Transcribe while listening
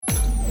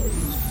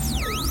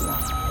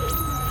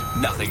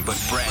Nothing but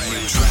brand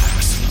new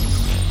tracks.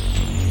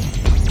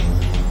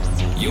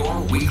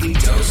 Your weekly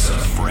dose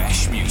of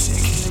fresh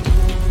music.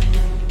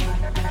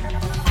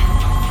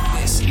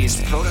 This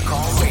is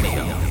Protocol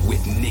Radio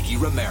with Nicky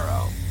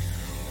Romero.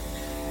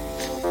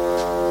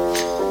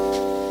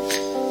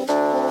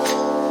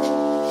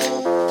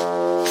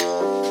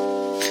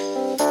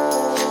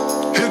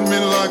 Hit me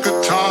like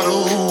a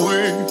tidal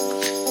wave.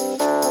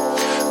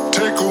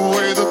 Take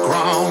away the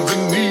ground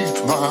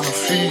beneath my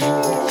feet.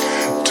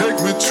 Take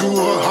me to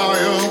a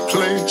higher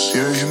place.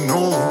 Yeah, you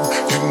know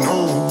what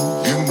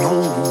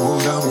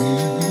I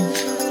mean.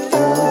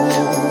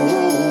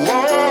 Oh,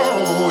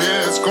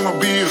 yeah, it's gonna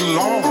be a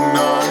long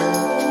night.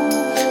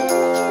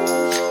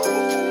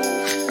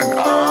 And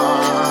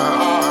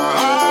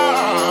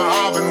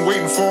I've been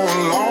waiting for a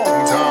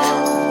long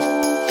time.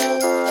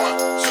 1,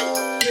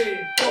 2,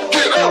 3, 4.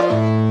 Get up!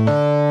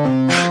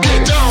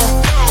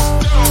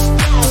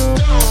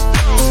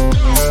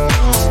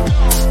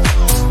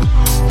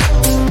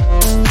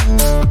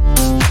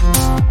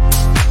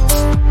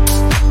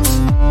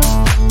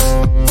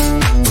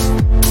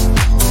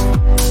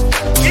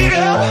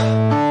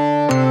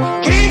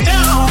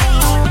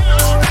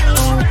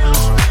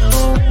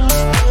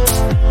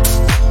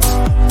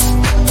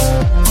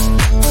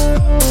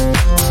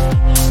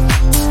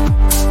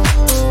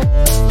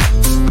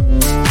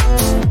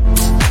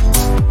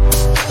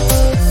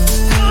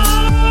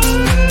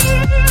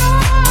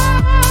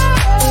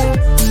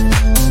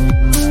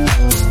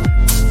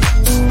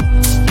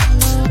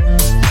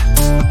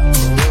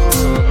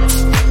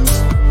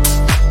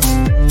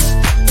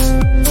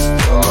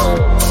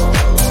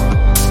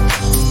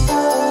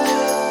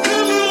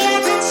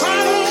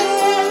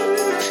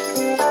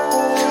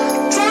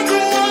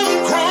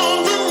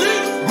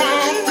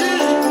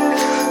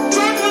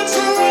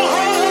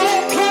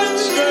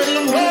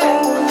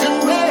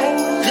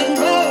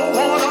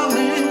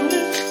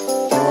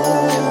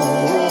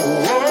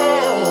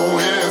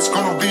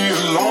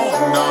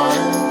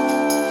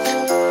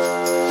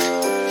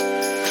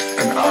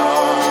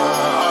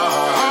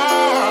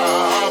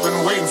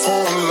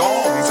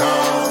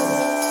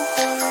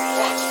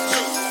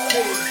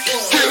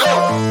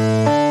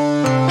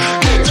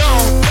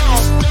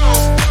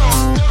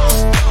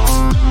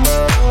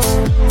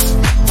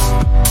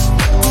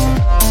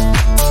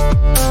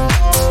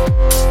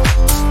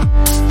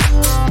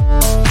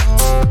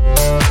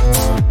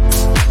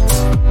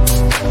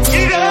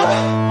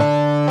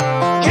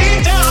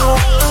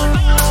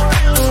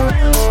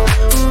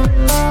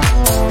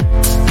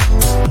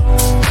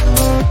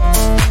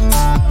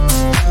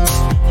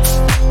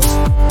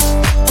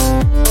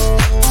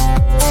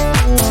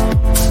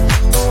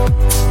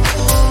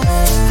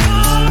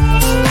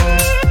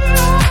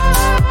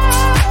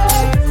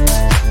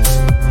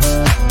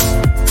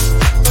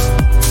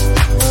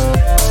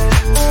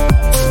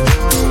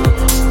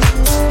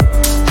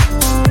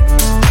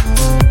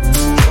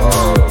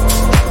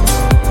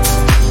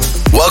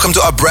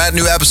 Brand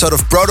new episode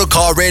of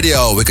Protocol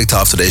Radio. We kicked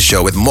off today's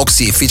show with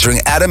Moxie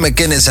featuring Adam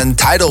McGuinness and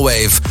Tidal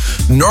Wave.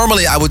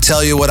 Normally I would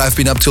tell you what I've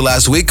been up to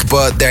last week,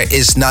 but there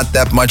is not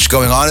that much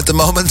going on at the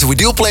moment. We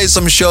do play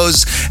some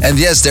shows, and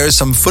yes, there is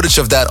some footage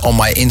of that on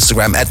my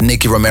Instagram at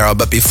Nicky Romero.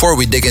 But before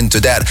we dig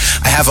into that,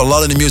 I have a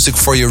lot of the music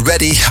for you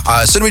ready.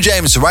 Sunny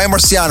James, Ryan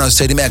Marciano,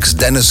 Stadium X,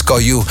 Dennis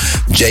Koyu,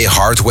 Jay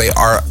Hardway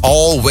are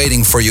all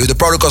waiting for you. The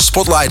Protocol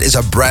Spotlight is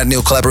a brand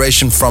new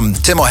collaboration from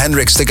Timo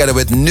Hendrix together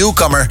with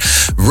newcomer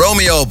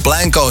Romeo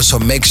Blanco. So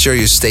make sure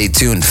you stay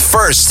tuned.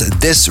 First,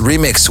 this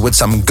remix with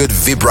some good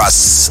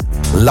vibras.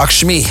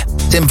 Lakshmi,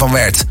 Tim van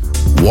Wert,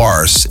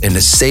 Wars in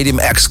the Stadium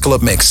X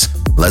Club Mix.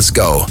 Let's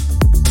go.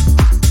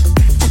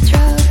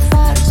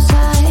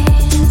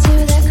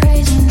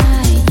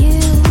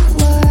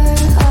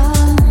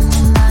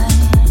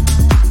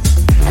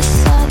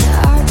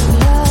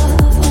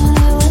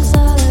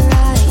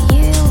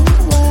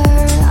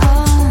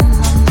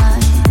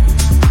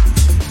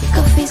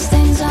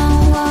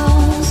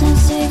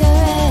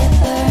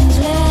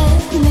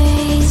 Let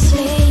me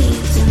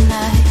sleep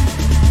tonight.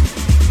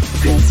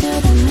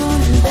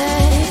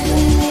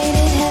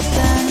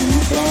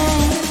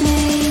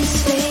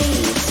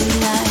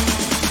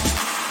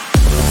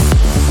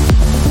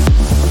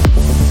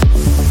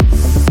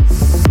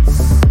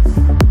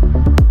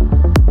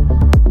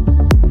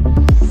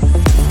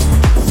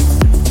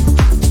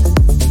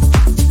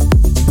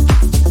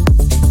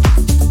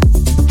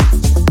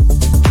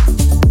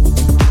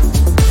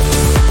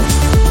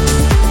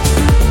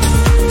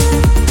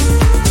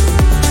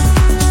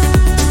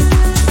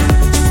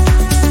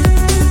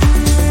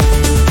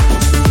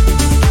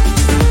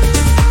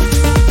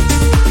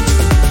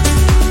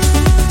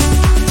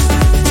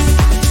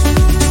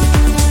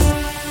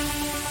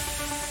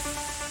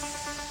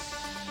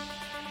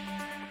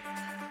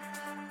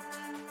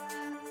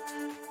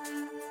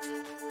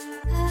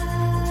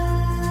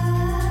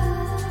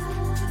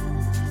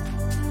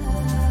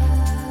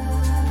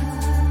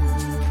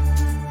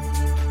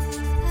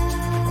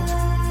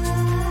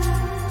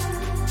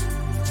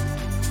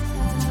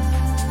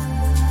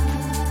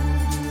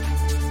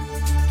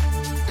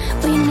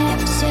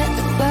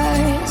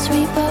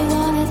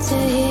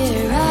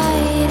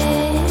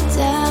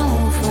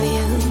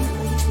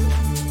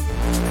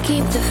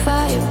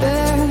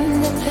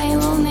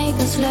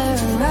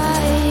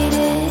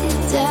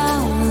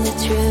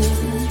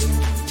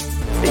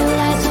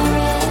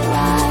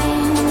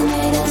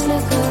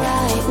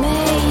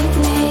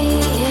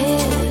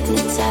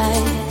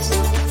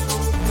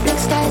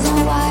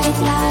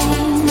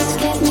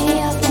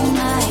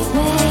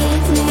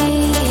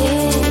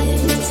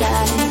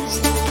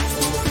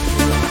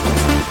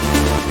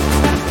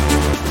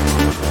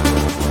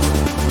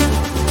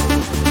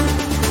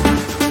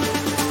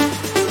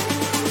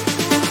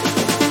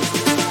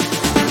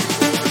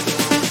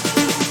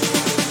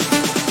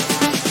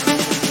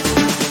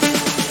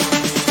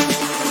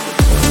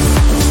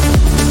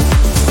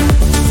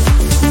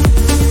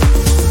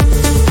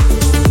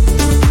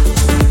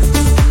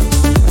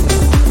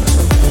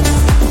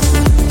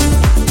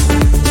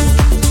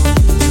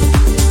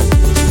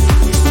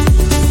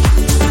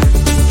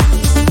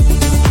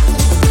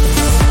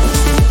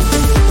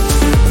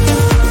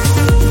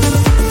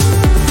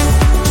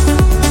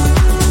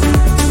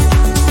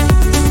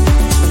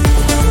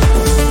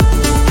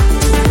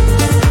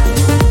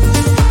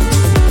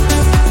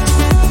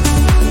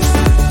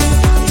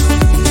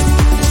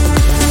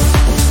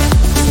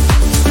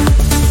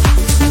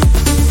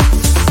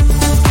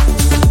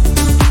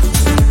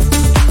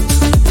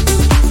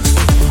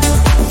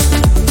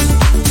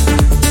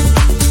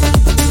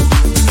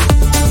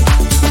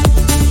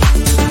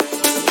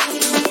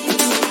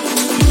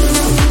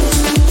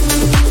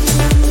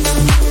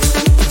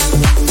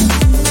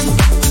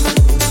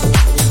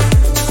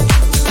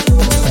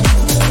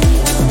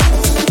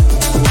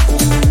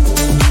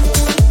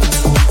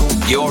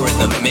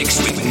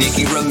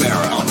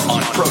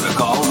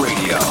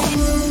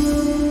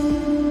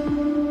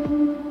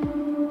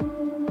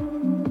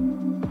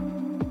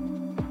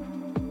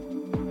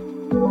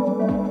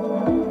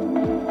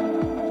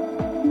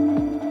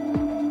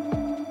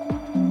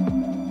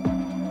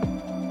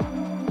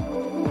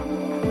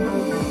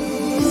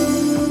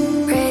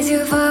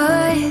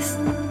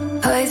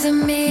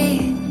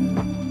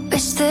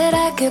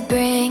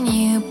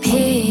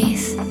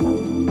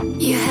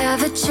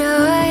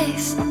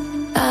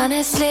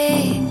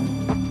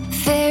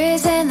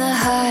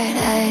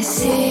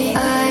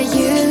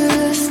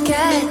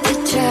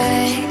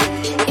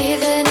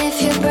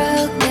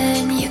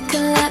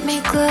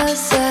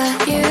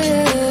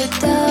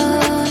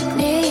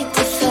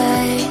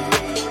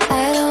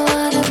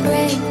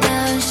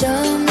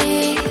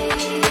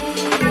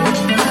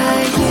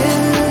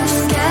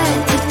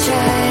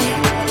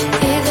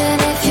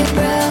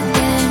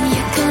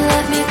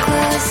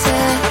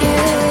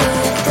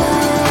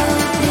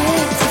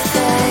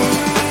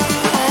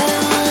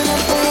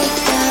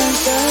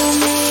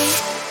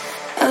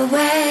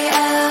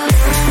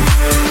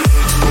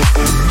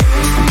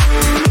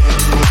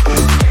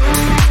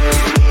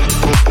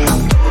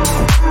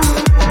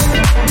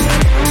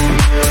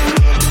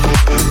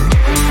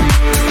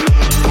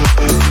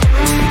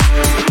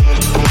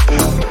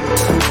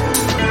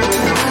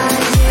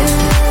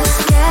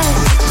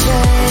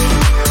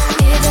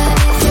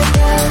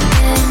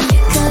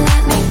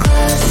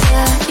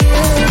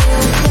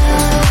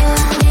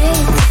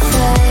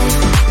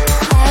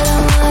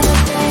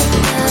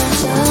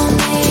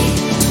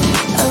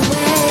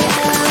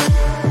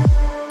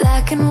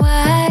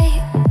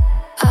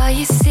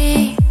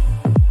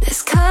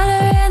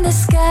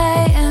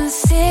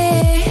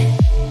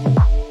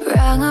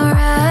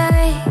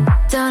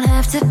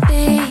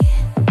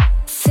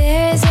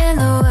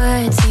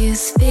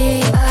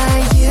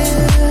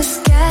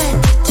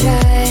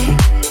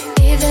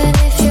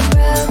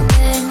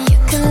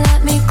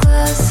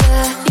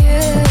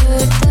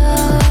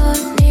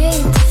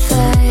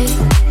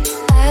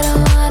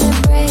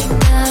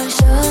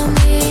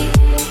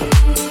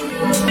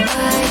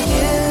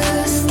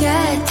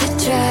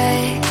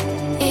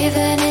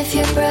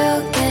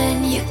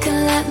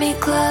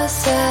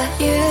 closer,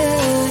 you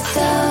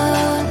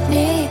don't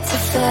need to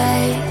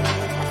fight.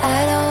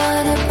 I don't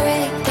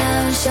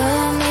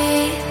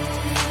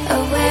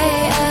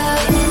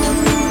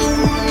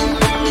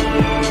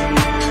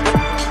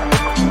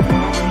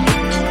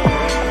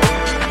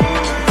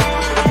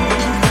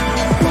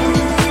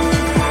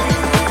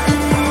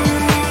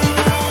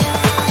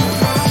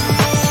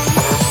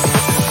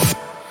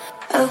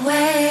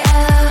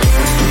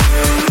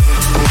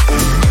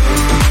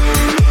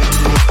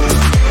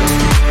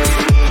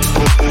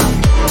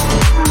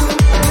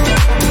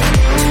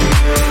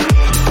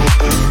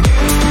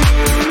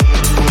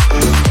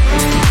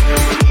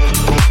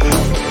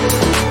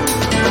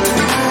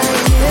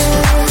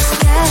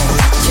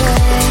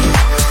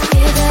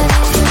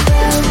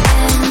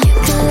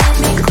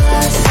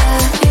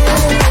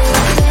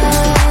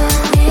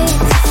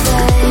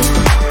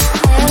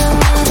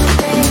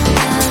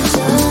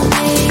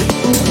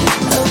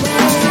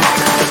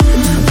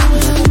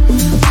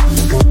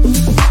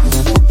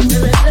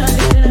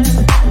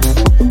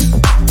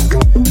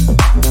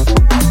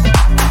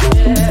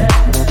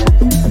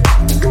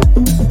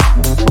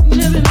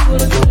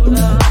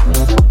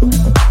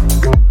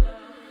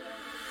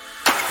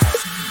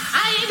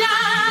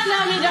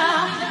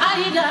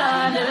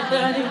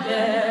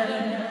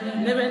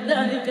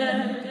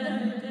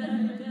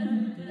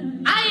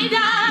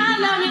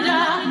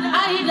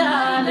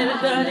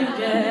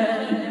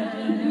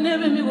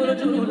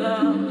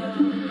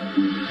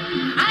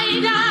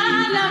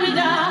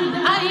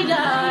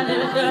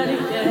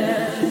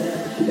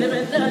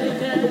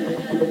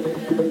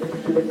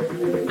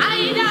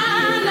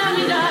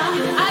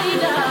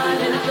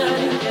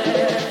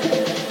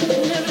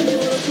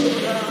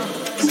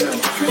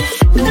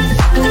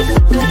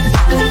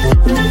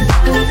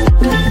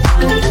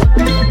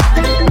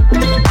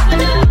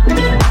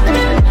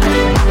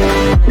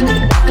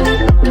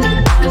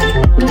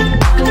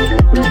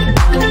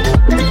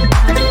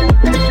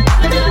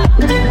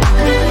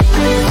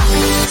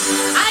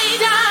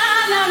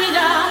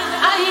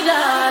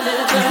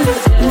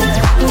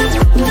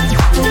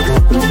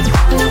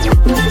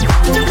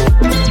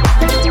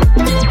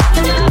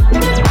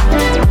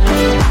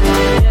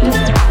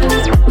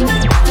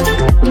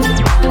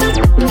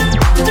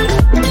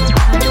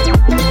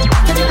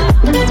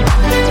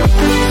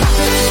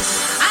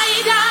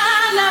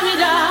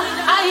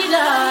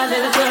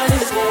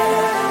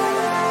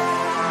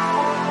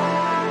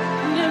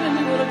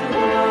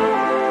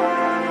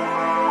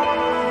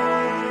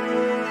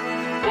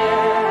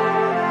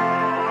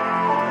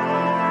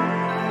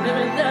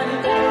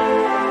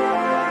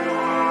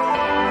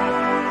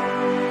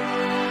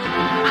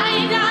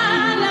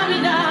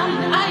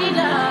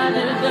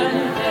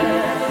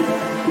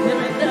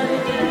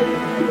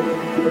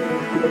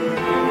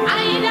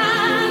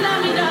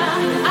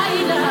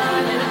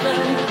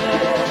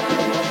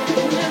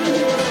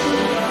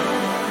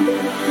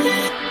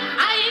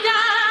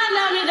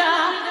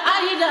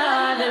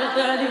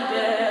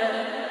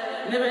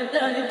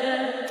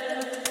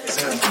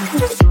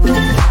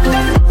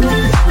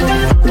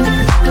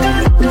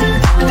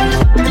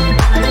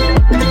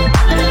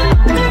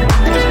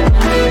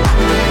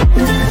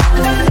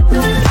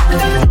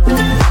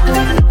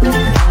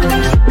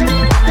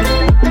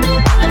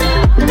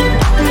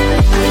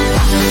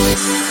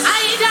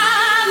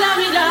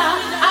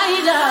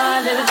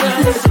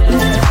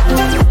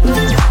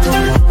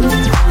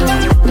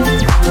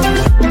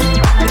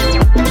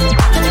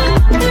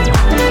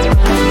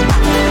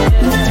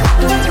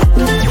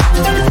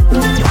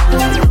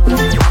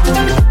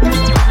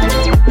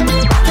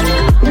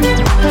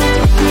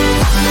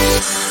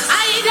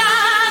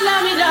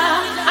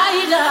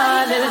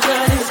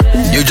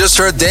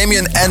Heard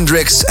Damien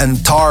Hendrix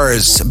and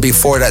Tars.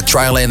 Before that,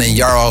 Trilane and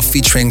Yarrow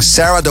featuring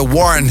Sarah De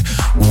Warren,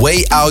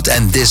 Way Out,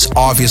 and this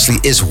obviously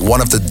is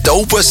one of the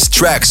dopest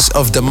tracks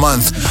of the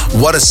month.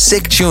 What a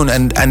sick tune,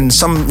 and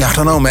some, I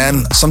don't know,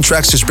 man, some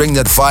tracks just bring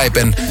that vibe,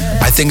 and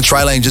I think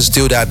Trilane just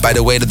do that by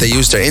the way that they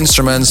use their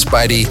instruments,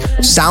 by the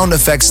sound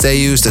effects they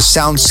use, the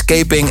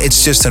soundscaping.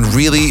 It's just a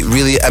really,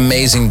 really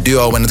amazing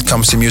duo when it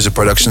comes to music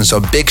production, so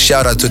big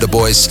shout out to the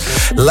boys.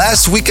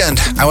 Last weekend,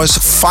 I was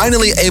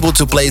finally able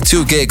to play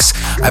 2 gigs.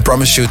 I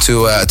promised you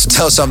to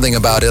tell something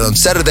about it. On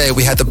Saturday,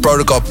 we had the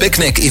Protocol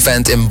Picnic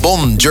event in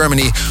Bonn,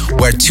 Germany,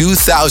 where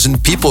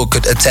 2,000 people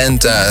could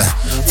attend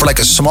for like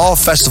a small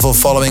festival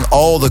following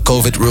all the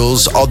COVID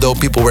rules, although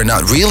people were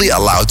not really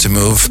allowed to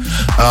move.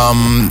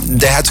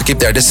 They had to keep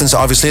their distance,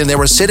 obviously, and they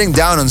were sitting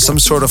down on some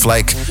sort of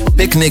like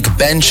picnic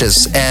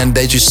benches, and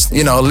they just,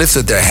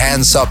 lifted their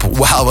hands up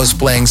while I was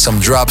playing some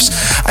drops.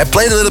 I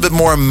played a little bit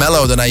more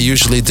mellow than I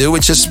usually do,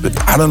 which just,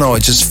 I don't know,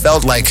 it just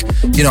felt like,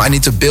 I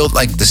need to build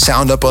like the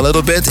sound up a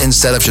little bit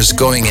instead of just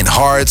going in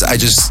hard. I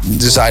just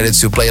decided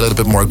to play a little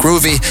bit more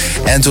groovy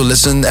and to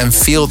listen and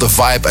feel the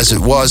vibe as it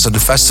was on the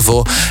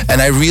festival,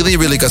 and I really,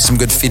 really got some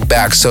good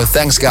feedback, so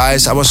thanks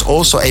guys. I was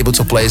also able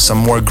to play some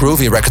more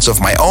groovy records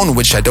of my own,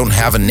 which I don't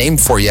have a name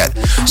for yet.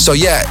 So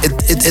yeah,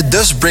 it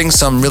does bring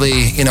some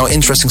really,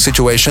 interesting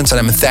situations, and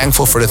I'm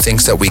thankful for the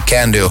things that we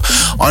can do.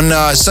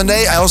 On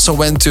Sunday, I also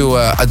went to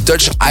a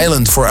Dutch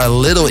island for a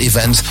little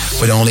event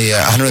with only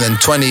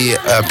 120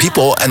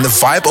 people, and the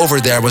vibe over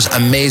there was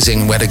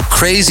amazing. We had a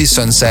crazy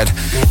sunset,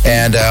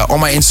 and on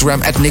my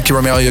Instagram at Nicky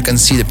Romeo, you can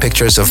see the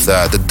pictures of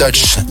the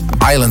Dutch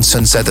island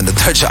sunset and the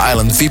Dutch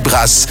island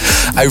vibras.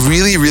 I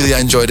really, really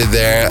enjoyed it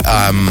there.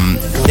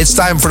 It's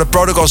time for the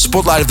Protocol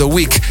Spotlight of the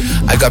Week.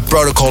 I got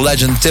Protocol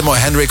legend Timo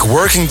Hendrik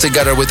working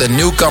together with a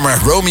newcomer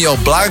Romeo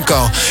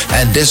Blanco,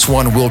 and this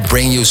one will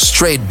bring you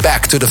straight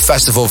back to the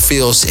festival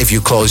feels if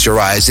you close your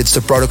eyes. It's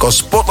the Protocol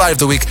Spotlight of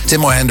the Week.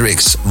 Timo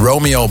Hendrix,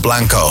 Romeo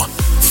Blanco,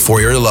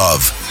 For Your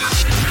Love.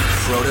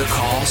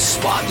 Protocol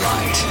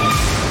Spotlight.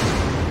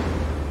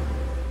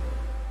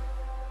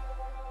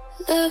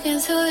 Looking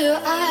through your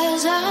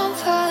eyes, I'm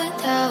falling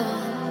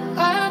down.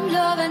 I'm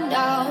loving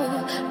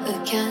now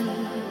again.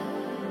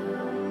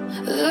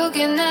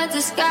 Looking at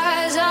the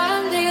skies,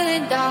 I'm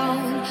kneeling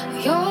down.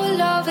 Your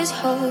love is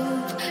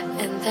hope,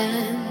 and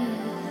then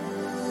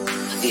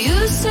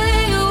you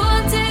say you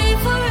want it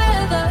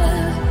forever.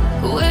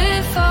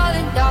 We're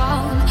falling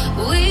down,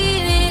 we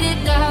need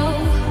it now.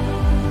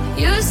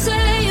 You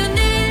say you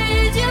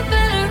need your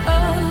better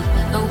off,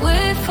 and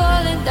we're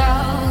falling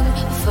down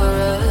for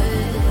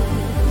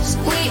us.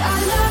 We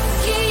are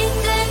lucky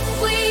that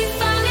we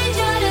found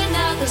each other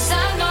now, 'cause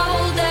I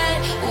know that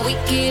we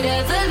could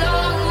have a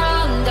long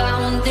run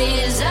down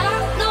this. I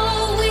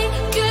know we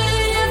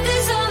could have this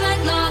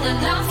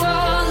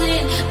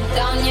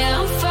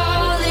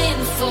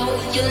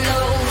your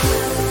love.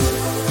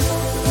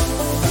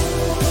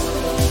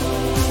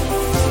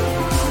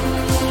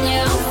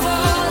 Yeah, I'm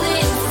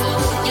falling for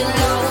your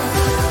love.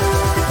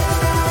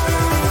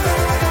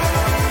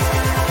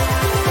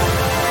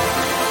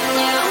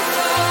 Yeah, I'm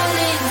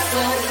falling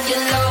for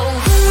your love.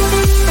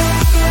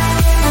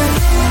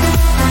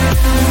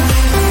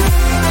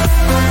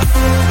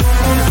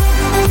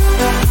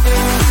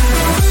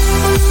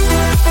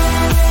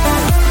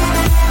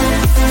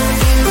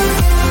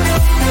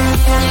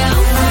 Yeah,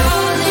 I'm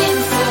falling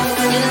for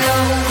your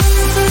love.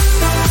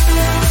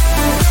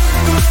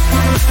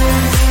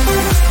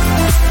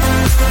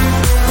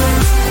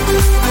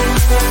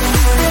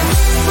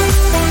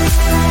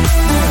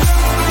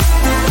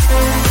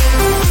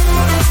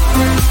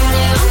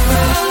 Yeah, I'm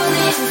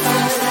falling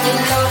for your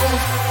love.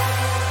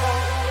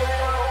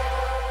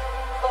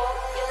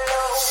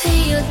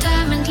 See your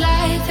diamond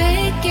life,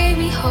 it gave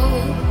me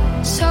hope.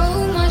 So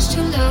much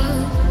to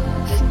love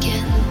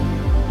again.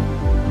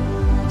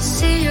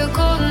 See your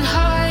golden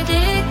heart,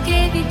 it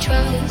gave me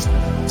trust.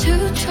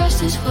 To trust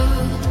this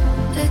world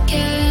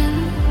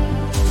again.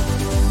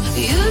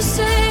 You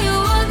say you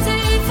want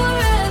it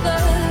forever.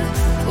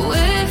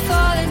 We're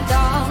falling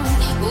down,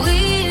 we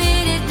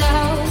need it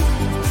now.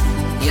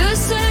 You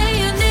say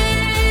you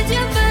need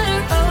your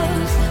better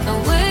us, and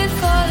we're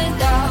falling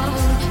down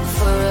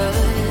for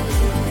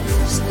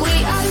us. We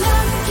are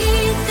lucky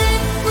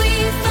that we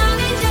found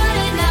each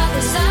other now,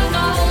 'cause I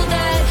know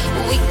that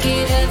we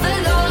could have a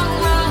long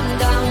run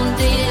down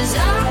this. I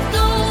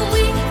know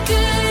we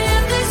could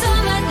have this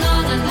all night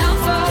long, and I'm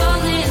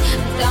falling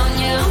down,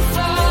 yeah, I'm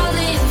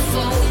falling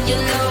for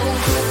your love.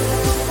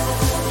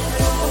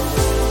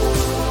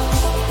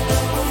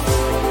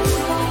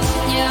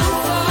 Yeah, I'm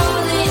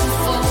falling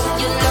for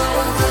your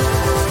love.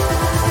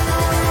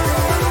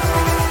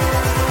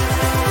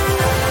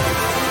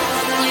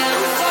 Yeah,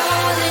 I'm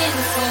falling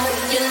for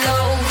your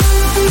love.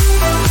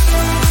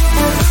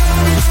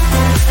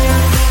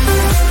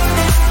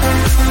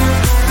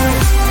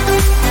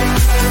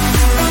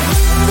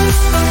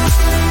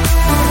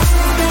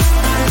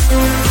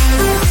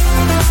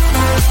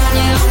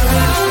 Yeah, I'm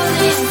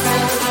falling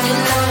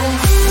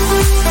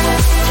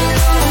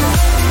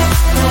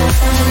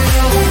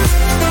for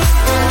your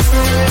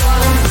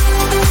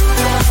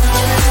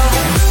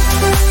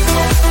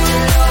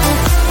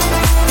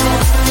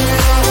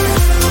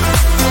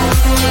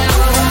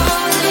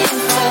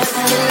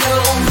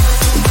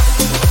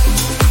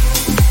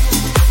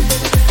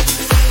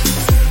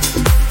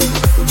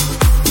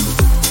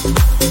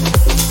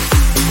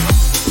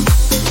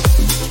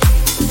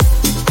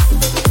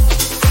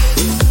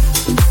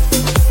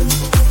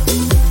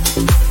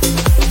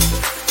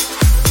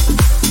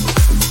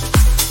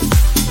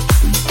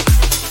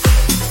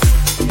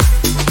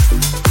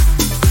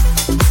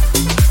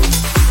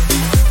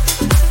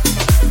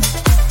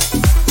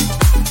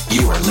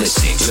You are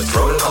listening to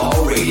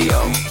Protocol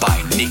Radio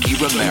by Nicky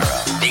Romero.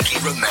 Nicky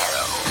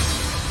Romero.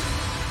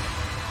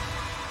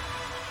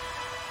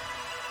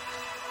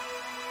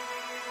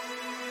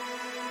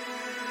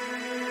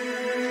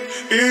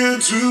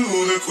 Into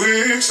the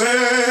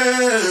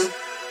quicksand,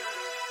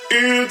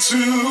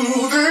 into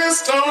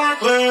this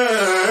dark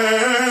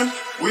land.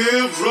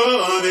 We're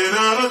running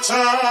out of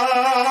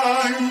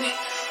time.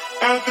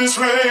 At this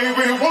rate,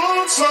 we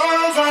won't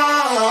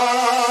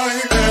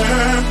survive.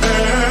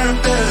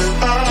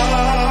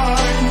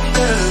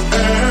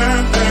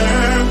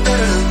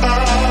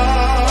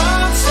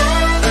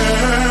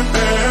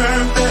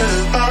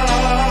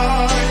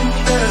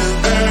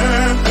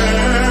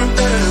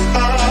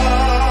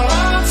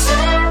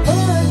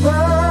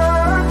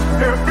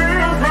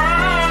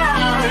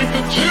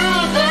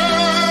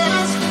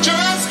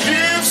 Just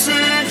keep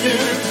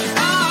singing.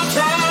 I'll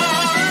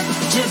try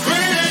to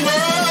bring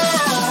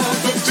up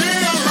the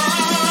dear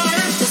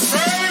life to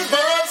save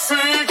the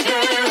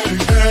sinking.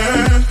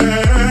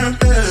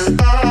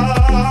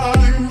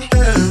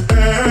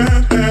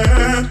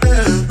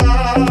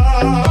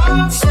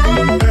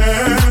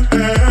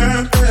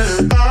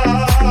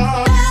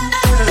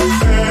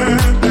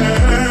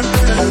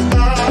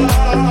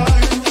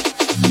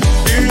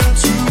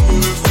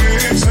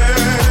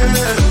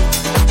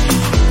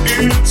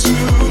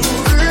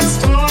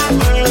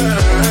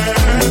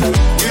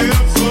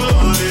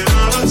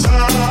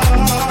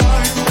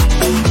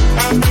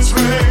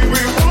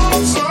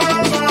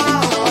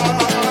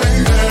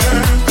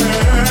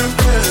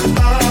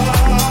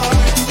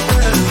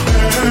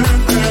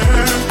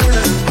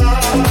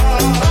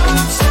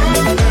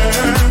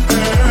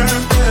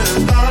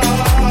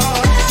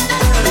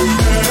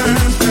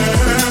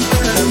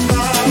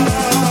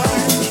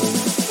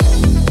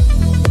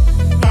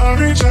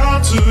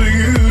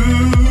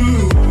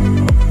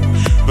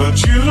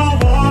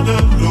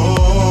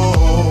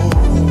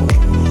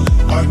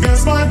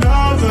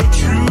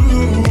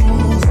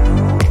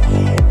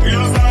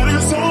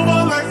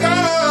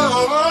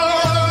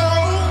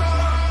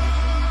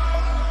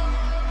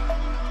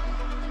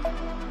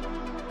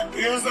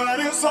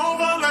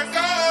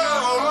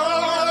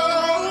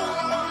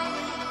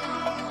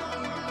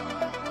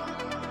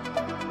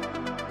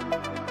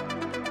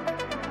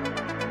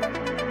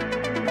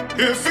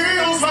 It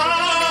feels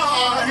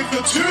like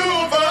the two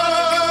of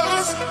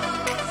us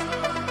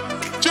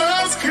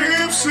just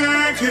keep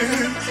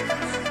sinking.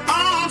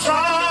 I'm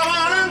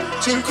trying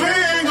to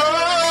cling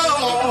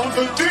on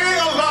the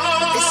deal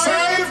of the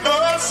save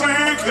but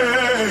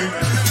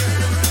sinking.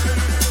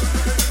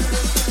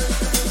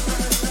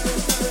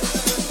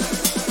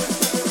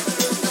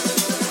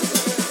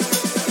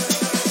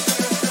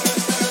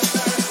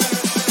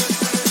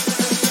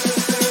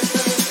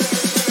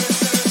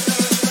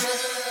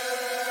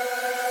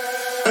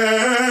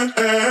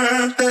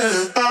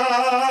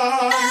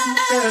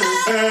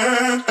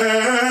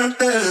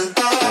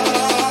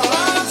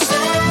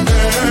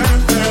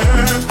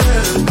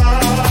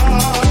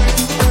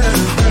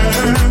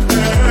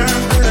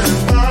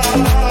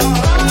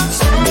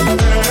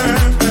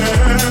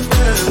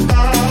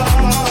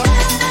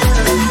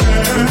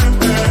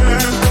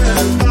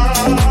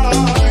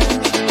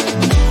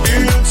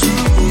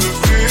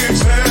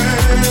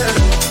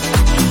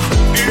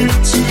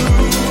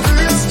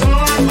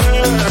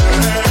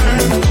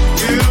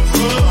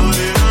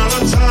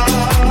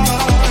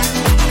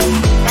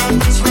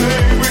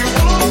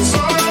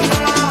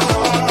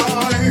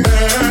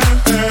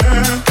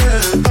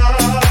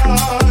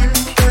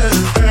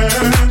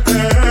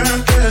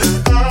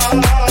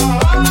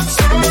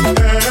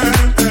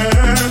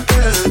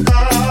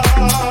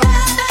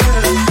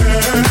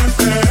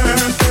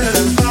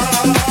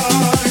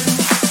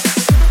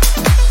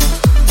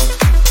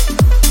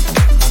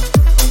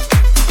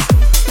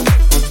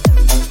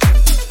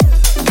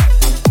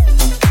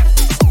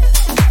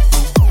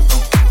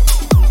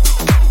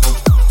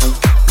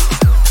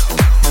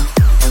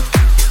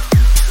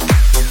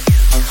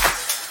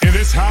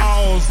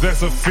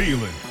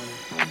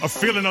 A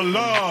feeling of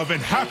love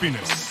and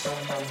happiness.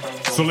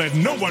 So let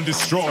no one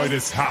destroy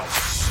this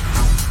house.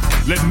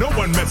 Let no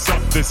one mess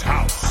up this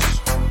house.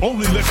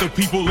 Only let the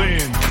people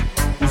in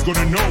who's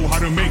gonna know how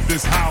to make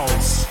this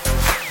house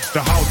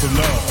the house of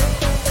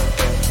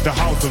love. The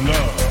house of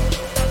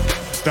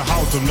love. The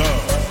house of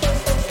love.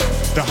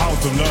 The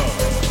house of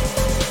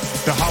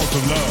love. The house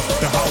of love.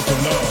 The house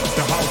of love.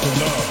 The house of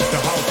love.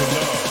 The house of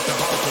love. The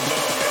house of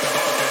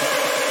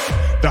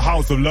love. The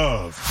house of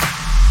love.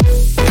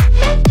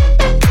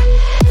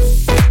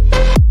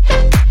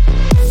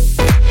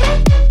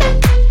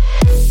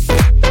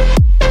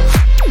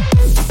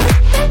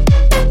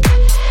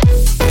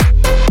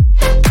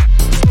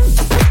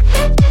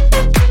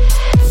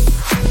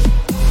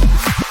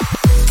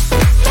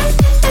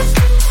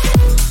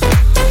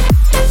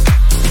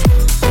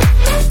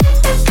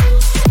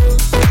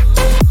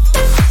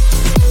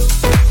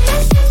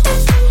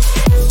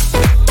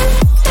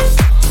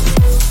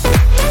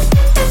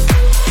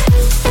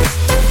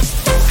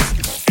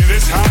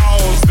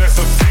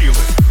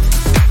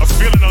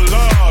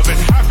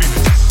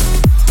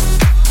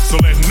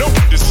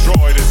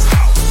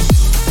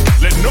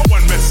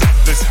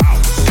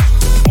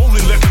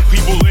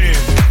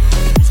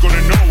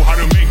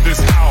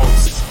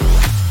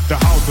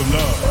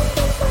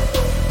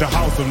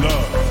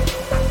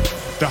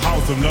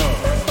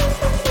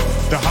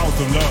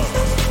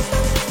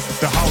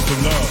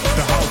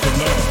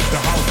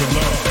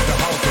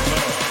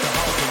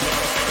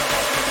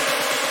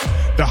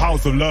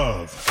 Of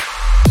love.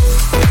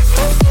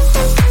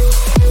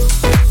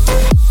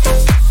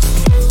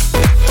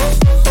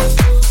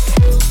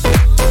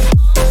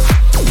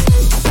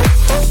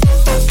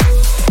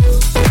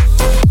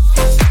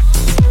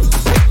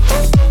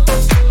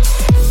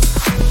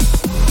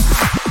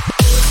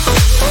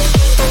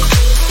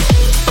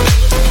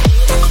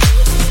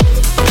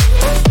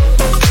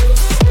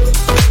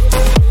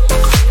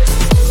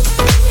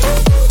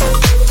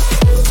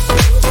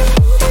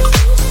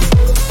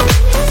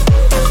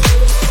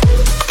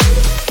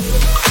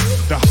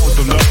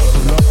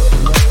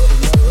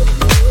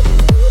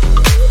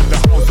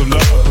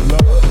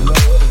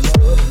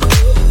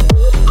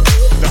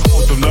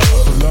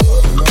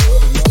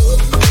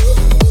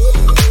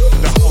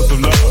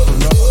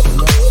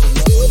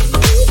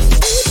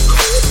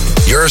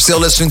 Still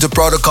listening to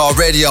Protocol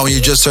Radio, and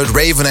you just heard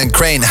Raven and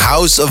Crane,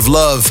 House of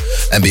Love,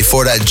 and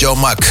before that Joe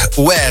Muck,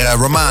 Where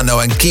Romano,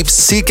 and Keep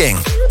Seeking.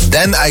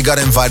 Then I got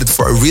invited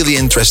for a really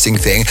interesting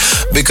thing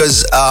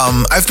because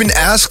I've been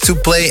asked to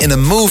play in a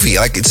movie.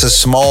 Like, it's a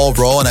small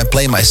role and I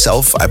play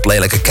myself. I play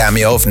like a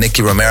cameo of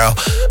Nicky Romero,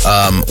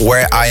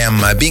 where I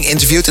am being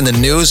interviewed in the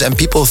news, and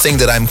people think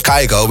that I'm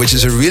Kygo, which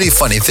is a really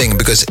funny thing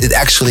because it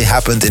actually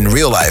happened in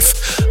real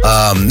life.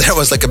 There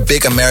was like a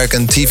big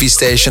American TV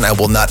station. I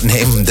will not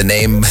name the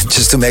name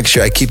just to make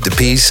sure I keep the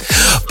peace.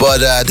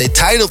 But they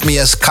titled me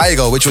as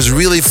Kygo, which was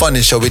really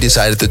funny. So we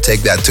decided to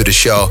take that to the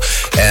show.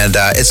 And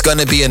it's going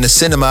to be in the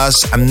cinemas.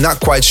 I'm not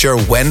quite sure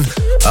when,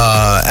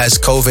 as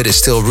COVID is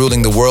still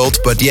ruling the world.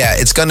 But yeah,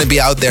 it's going to be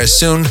out there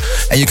soon.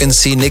 And you can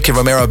see Nicky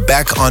Romero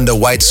back on the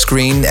white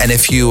screen. And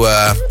if you...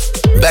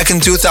 back in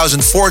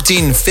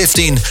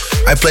 2014-15,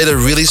 I played a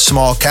really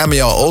small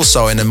cameo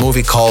also in a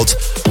movie called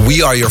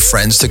We Are Your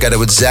Friends, together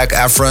with Zac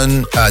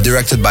Efron,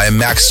 directed by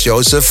Max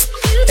Joseph.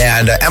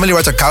 and Emily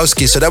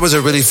Ratajkowski. So that was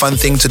a really fun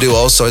thing to do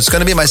also. It's going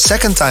to be my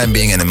second time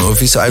being in a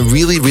movie, so I'm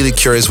really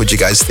curious what you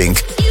guys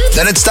think.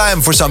 Then it's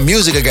time for some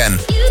music again.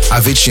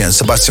 Avicii and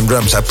Sebastian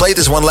Drums. I played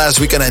this one last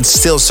weekend and it's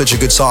still such a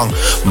good song.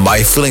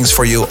 My Feelings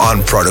for You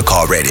on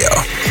Protocol Radio.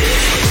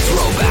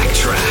 Throwback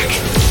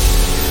track.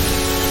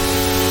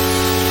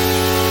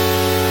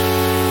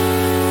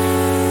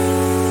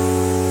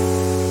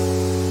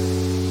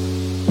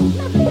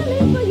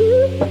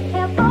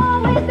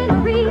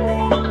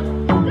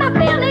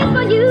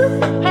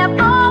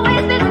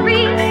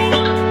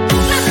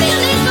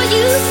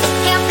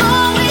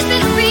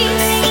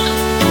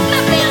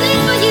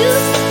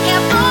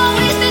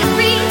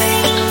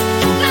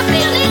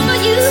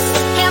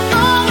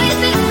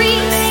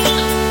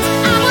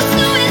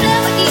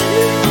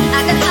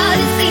 I can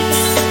hardly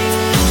see.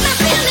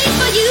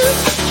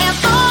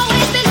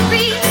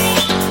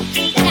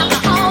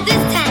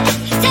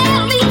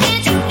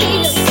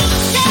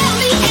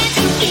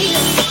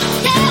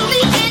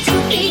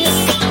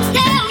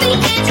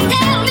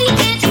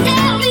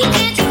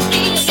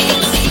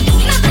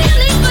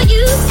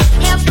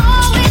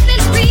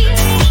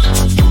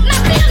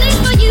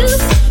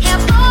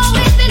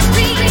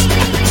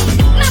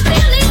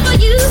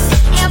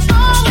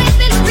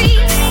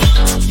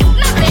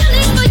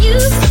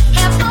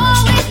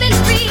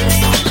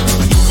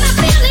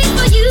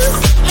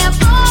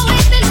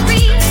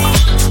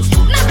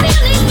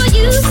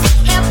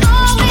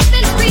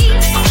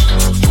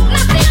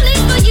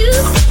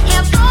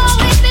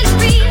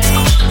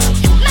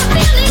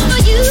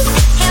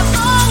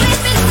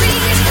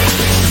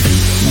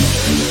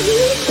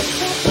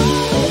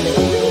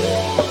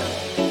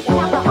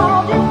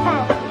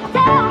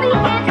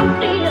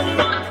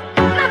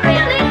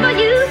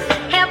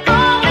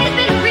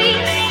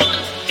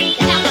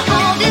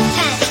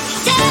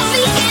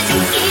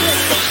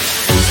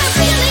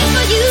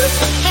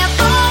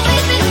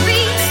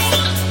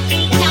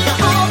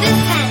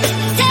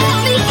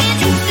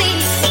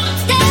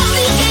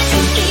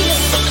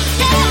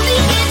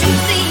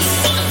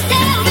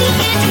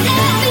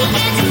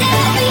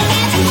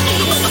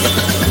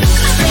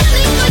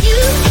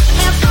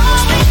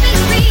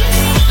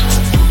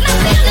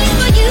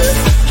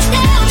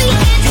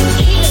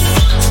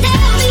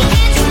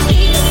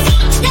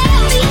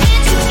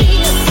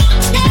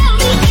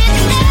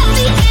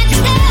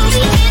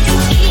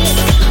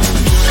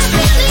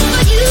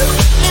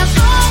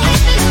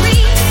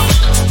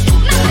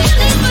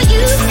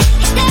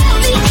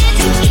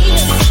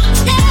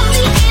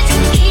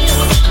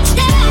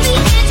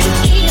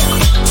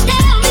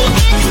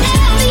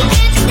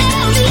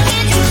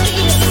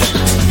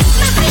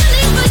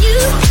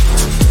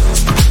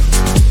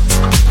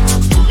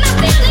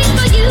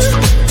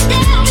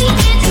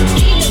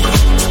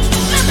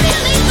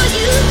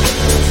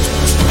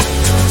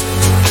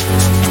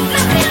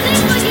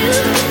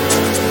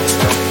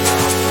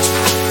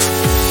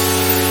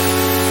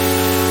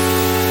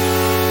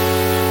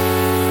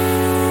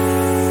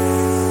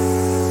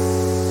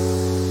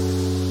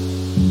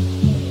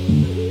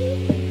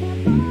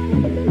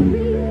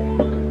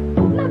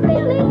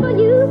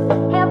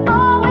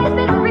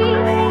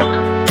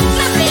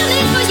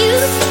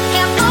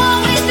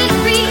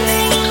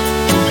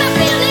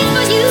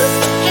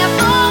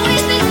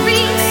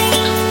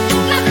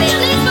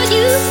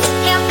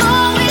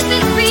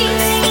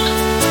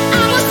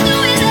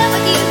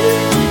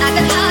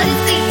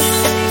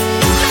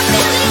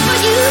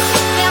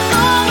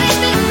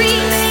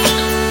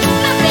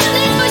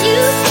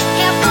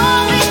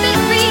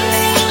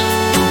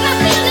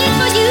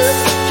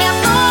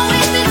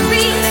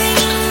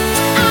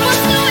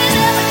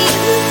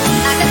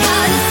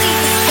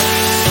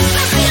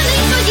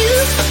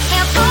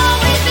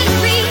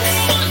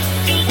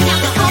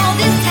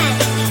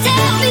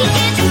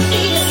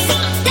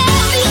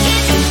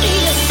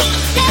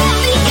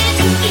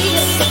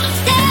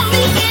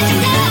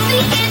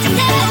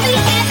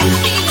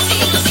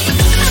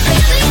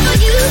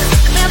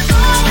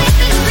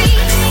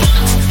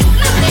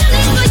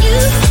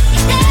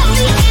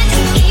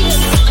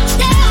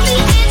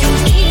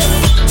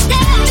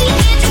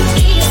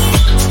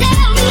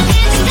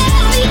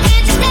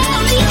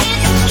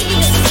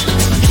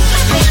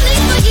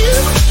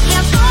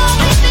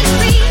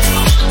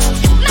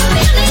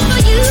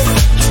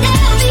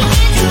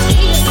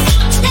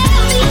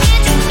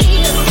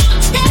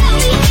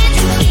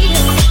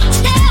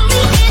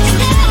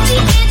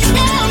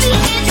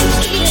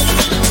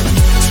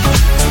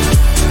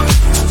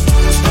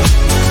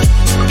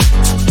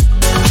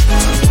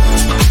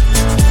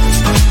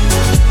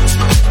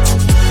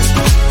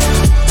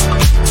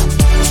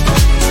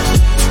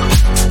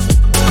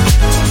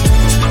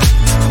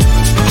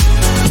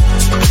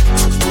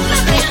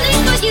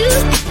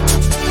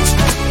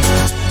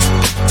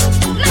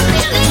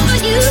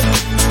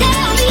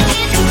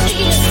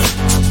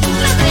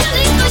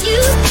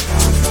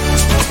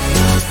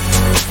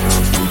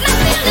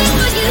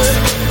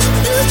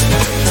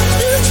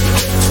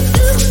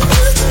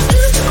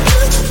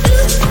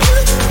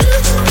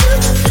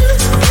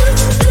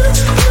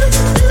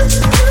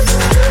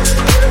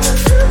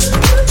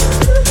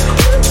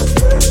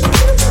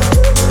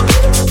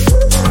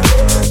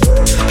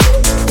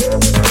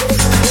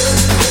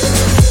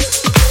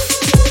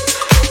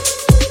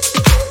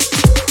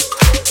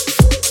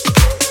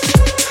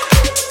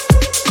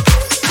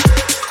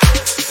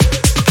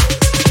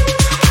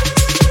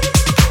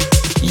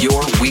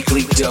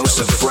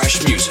 of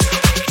fresh music.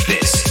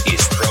 This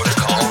is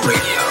Protocol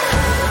Radio.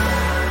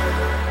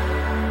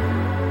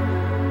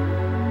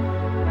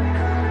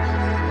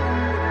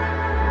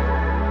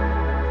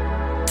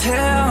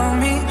 Tell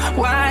me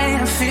why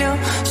I feel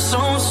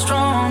so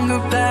strong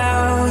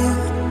about you.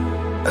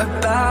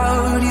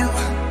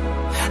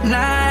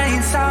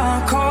 Nights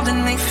are cold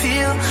and they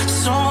feel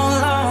so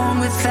long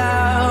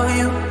without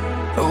you.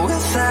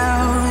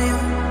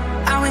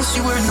 I wish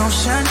you were an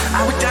ocean,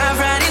 I would dive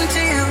right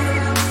into you.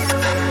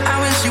 I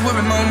wish you were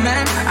a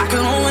moment I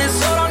could always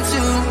hold on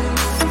to.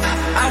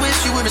 I wish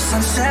you were a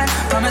sunset,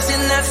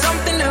 promising that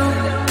something new.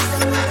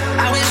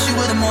 I wish you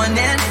were the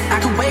morning I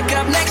could wake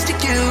up next to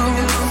you.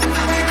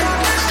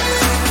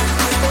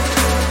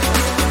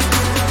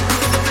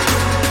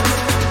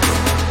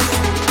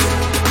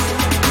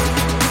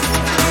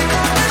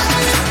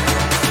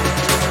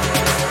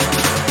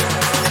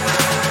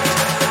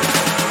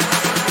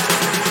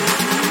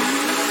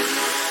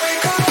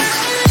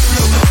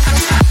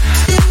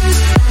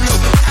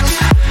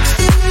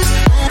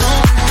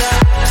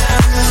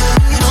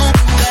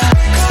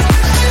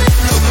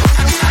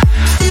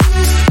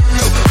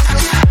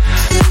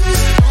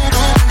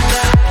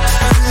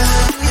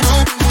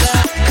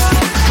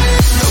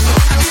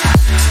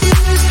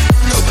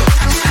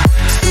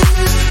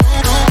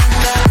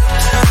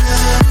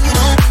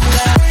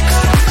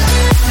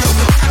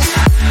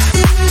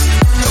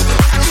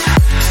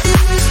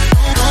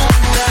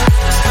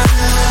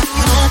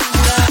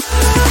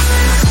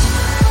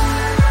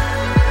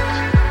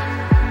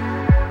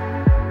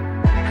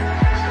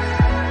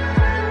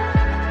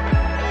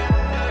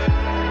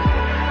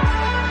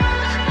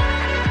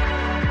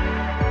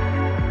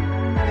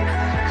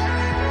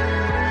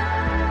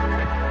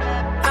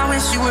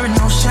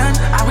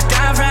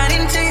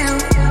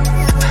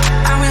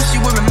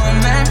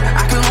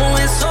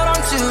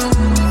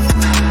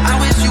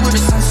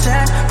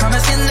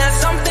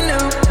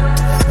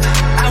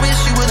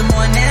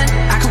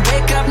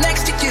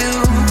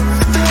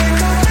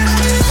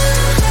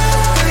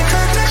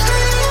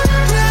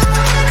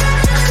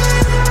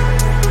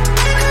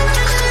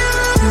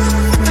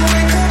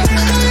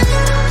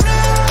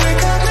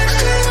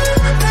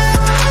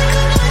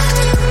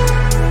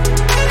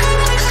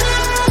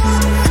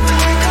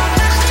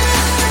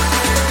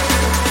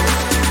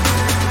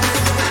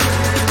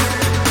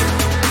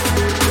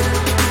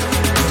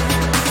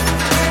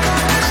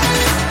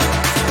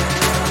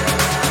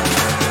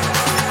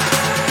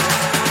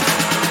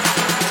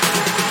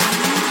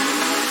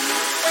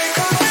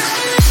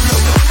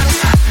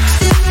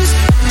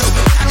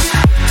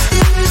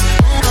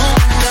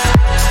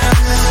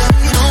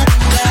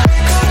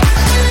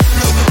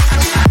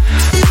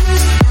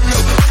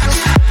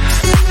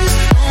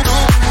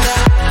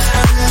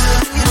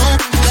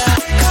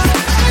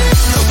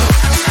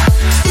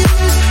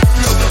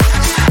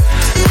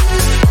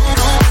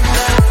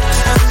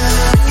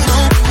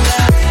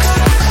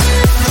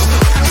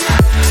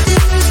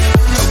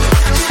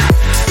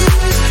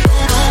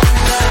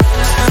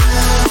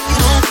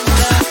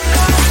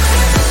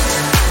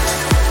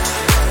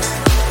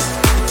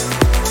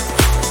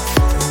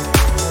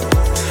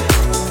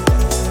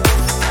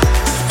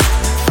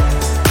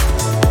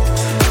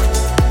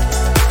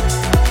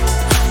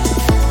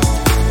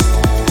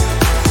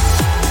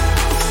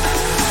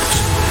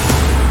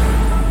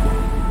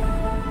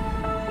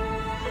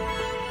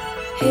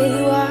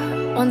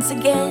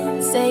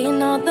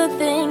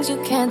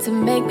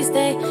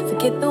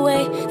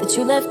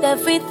 You left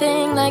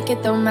everything like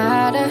it don't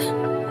matter.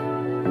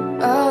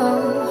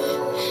 Oh,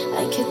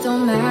 like it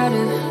don't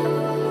matter.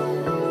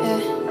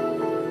 Yeah.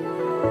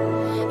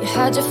 You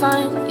had your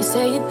fun, you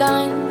say you're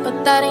done,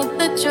 but that ain't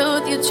the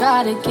truth. You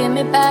try to give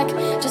me back,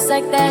 just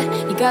like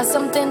that. You got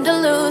something to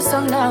lose, so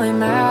now it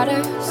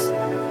matters.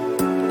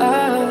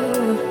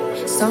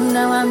 Oh, so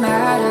now I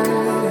matter.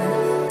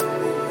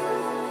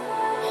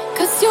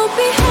 'Cause you'll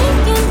be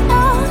hanging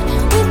out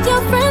with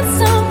your friends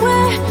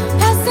somewhere,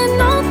 passing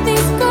all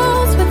these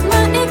girls with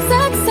my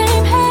exact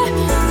same hair,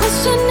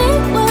 wishing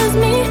it was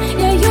me.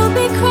 Yeah, you'll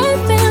be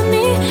craving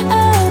me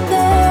out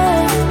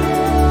there.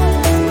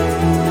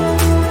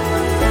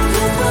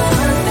 You put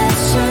on that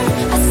shirt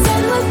I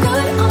said look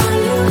good on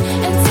you,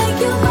 and take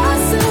you by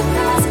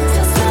surprise.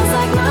 Still smells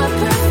like my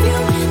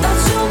perfume.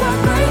 Thought you were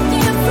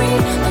breaking free,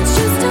 but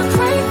you still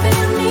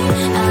craving me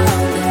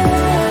out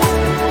there.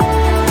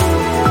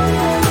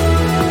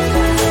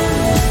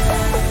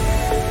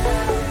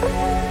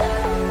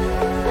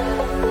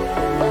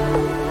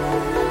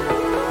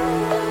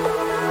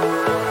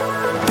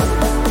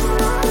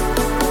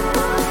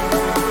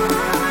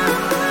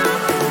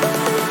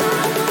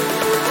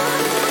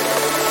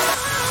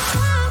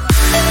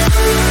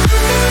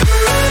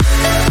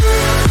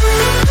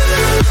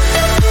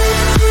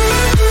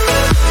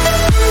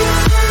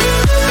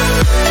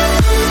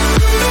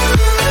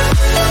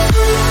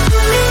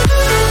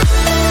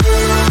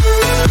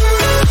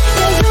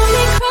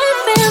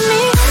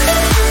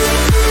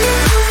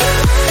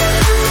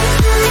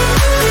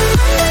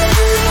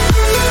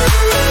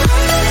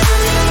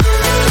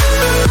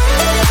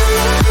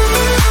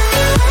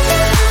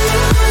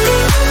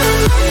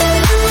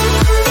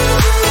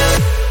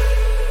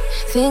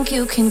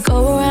 you can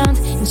go around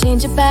and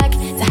change it back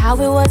to how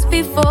it was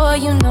before.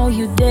 You know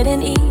you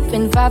didn't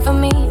even fight for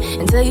me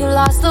until you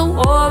lost the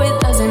war. It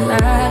doesn't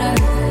matter.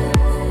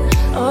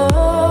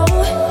 Oh,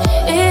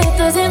 it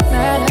doesn't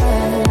matter.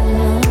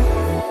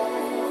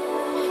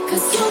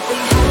 'Cause you'll be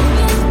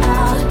hanging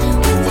out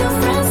with your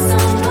friends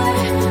somewhere,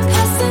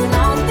 passing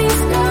out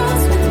these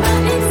girls with my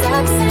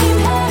exact same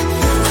hair,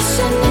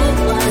 wishing it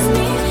was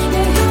me.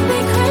 Yeah, you'll be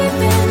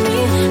craving me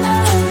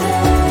out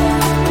there.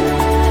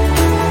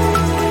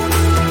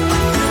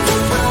 You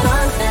put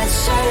on that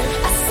shirt,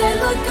 I said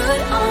look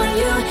good on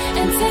you,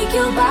 and take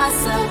you by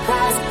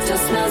surprise.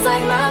 Still smells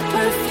like my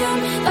perfume.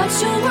 Thought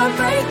you were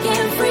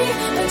breaking free,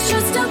 but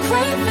you're still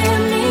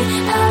craving me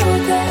out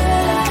there.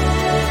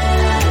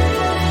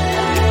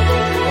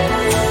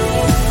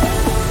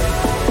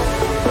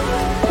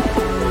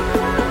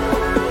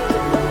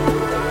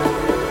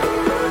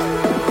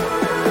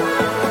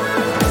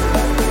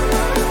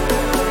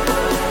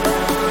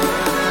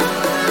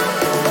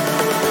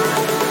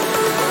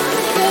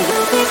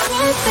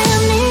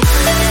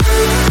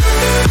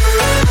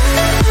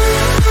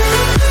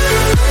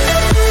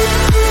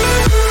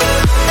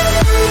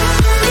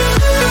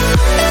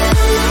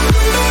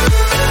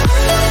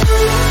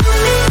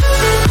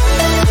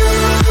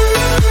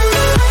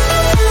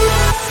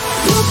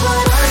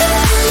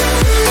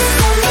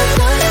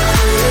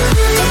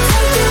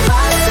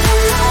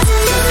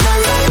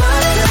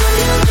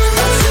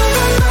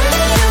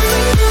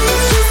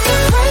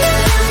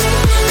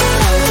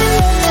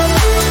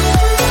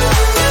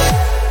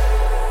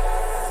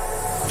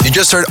 You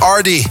just heard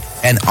Artie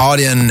and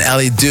Audien,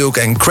 Ellie Duke,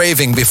 and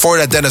Craving. Before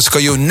that, Dennis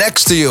Koyu,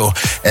 Next to You,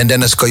 and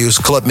Dennis Koyu's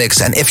Club Mix.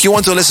 And if you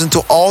want to listen to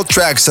all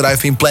tracks that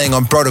I've been playing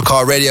on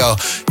Protocol Radio,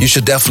 you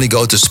should definitely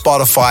go to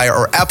Spotify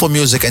or Apple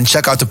Music and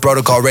check out the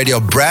Protocol Radio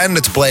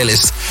branded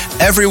playlist.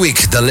 Every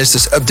week, the list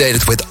is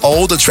updated with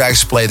all the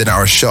tracks played in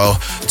our show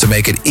to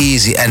make it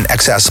easy and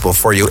accessible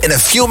for you. In a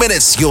few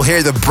minutes, you'll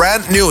hear the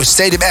brand new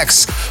Stadium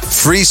X,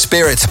 Free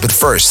Spirit. But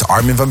first,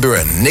 Armin van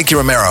Buuren, Nicky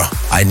Romero,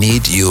 I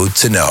Need You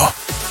to Know.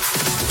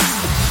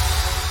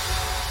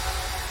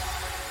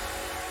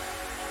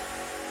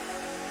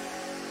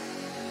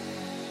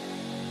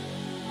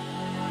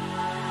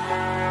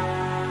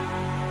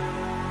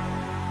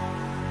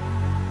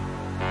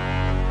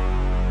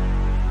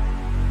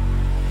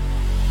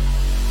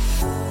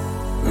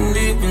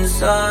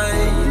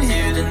 Inside,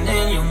 hidden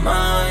in your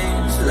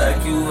mind,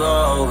 like you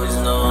always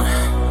know.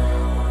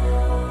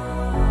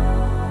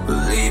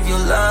 Believe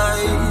your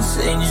lies,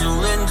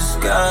 angel in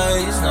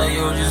disguise. Now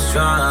you're just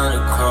trying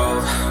to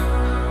crawl.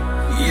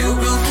 You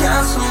build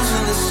castles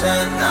in the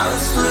sand, now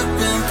it's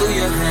slipping through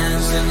your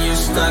hands, and you're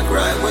stuck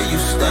right where you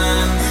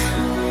stand.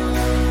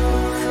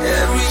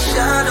 Every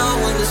shadow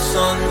in the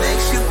sun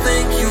makes you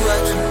think you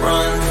have to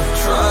run.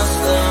 Trust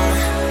them.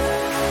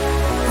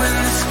 When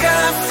the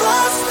sky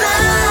falls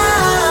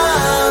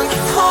down,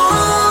 keep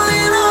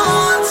holding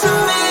on to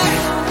me.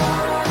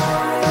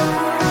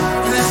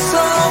 There's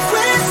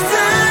always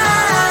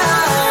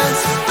time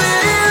to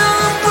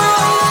build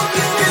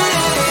broken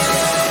dreams.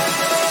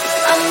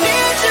 I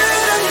need you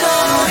to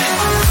know.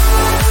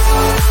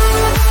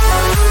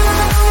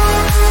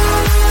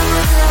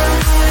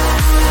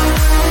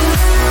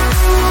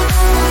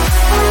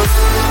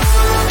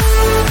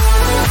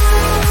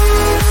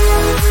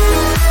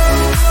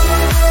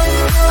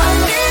 I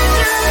need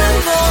you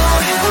to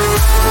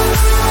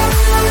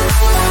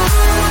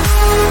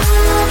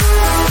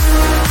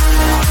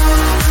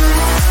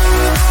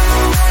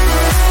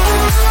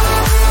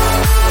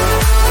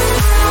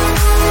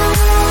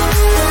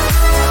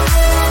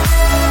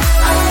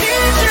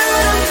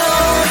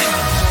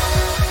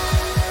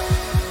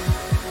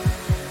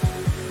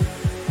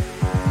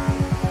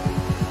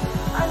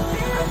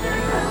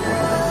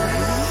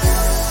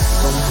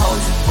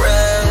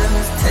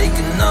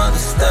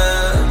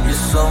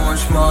so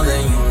much more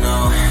than you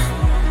know.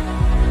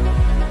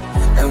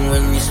 And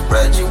when you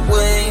spread your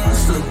wings,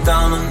 look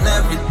down on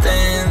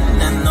everything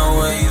and know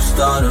where you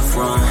started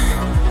from.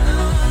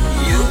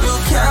 You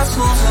build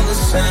castles in the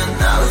sand,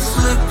 now it's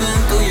slipping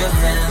through your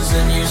hands,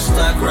 and you're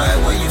stuck right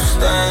where you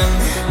stand.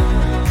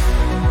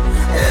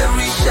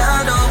 Every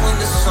shadow in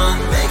the sun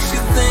makes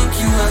you think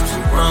you have to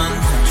run.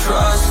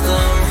 Trust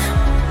them.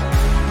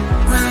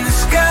 When the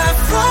sky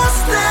falls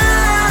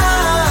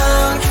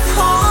down, keep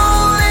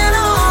holding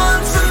on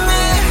to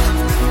me.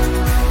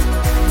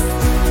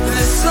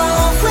 There's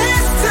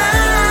always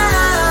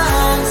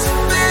time to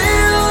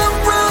build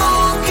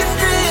broken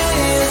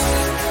dreams.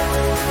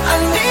 I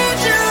need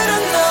you to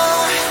know.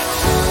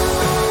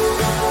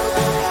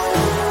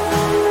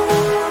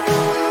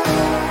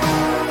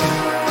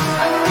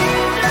 I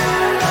need you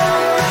to know.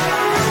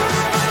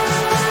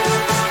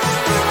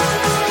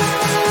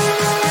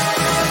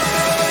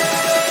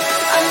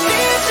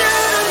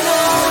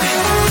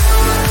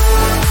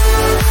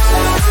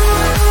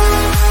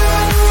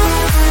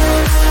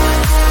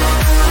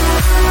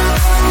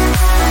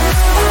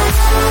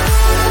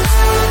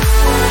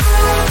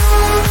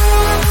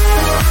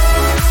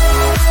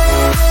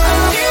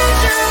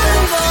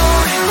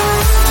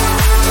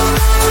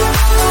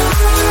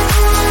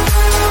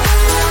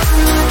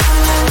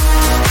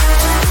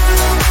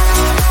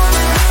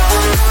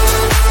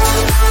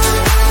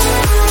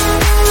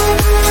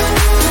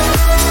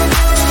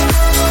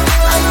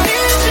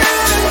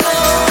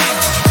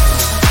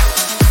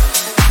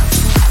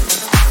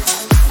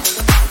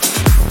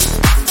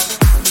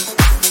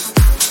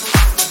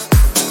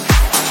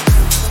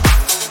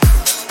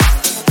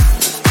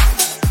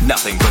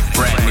 Nothing but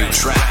brand new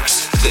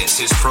tracks. This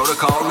is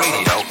Protocol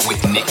Radio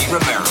with Nicky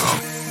Romero.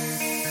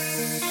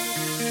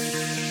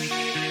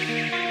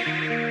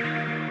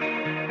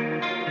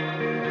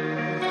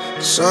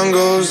 Sun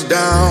goes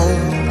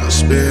down, our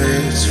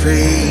spirits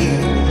free.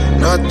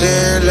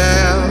 Nothing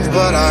left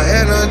but our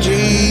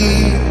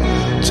energy.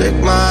 Take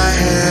my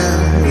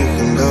hand, we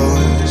can go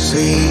and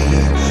see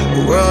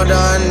a world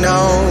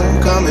unknown.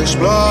 Come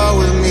explore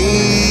with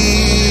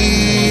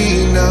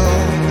me now.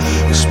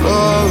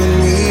 Explore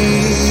with me,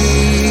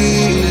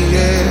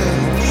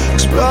 yeah.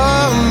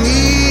 Explore with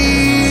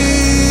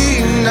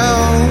me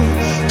now.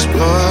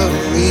 Explore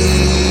with me,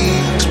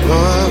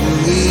 explore with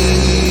me.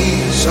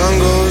 Sun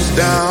goes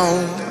down,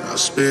 our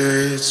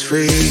spirits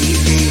free.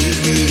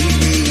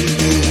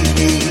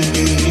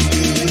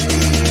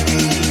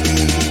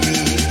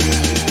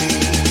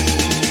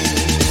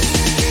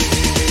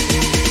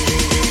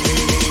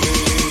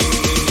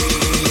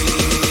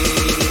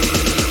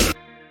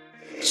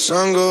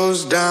 Sun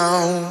goes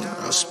down,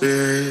 our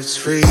spirits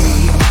free.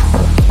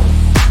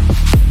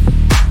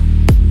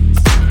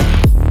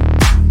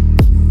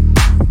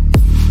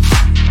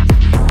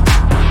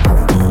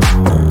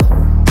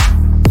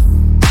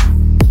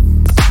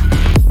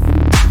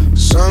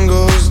 Sun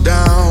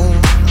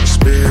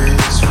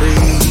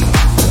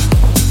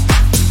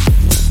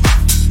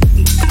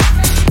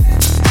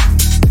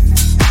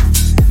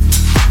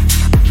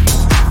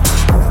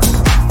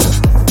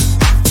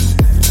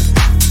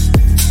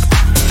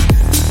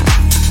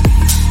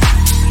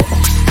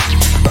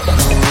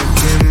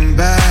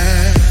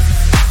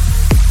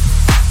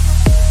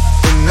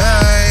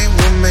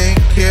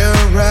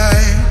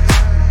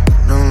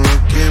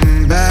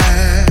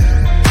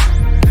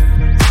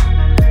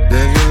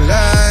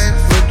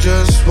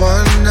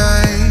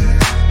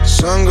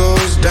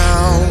goes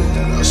down,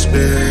 our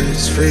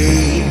spirits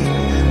free.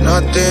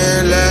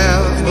 Nothing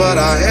left but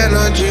our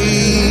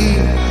energy.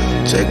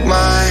 Take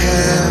my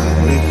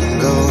hand, we can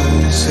go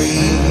and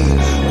see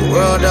a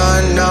world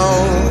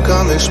unknown.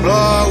 Come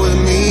explore with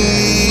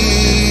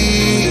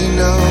me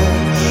now.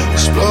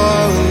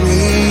 Explore with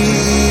me,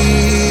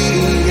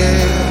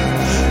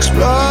 yeah.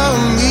 Explore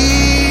with me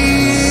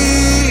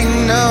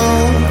now.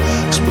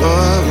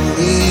 Explore with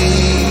me,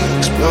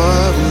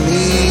 explore with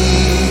me.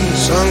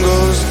 Sun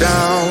goes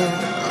down,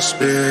 our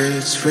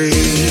spirits free.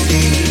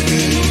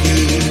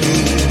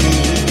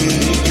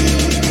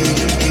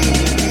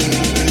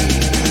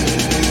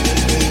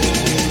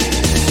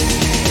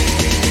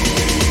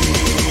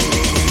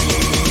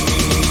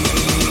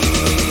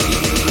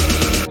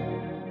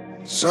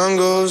 Sun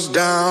goes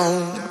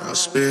down, our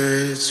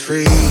spirits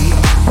free.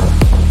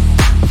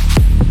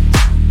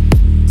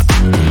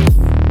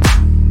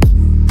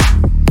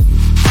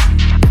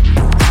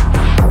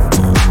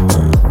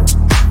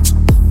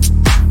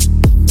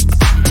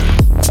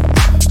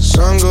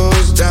 Sun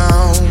goes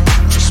down,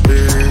 our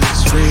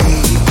spirits free.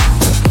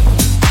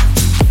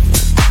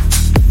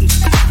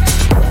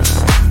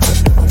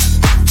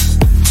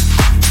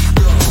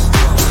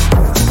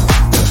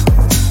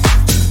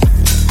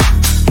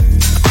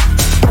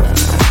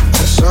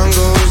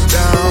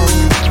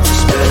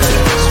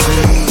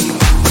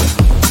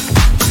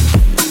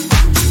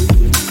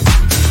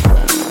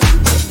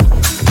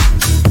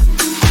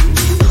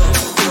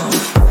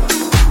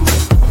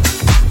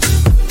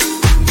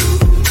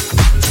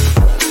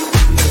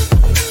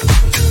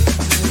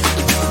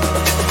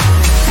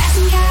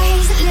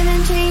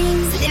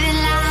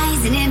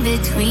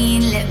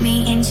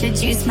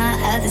 Introduce my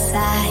other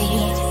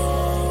side.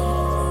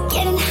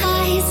 Getting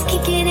high is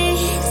kicking in,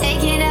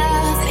 take it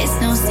off. It's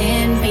no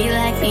sin, be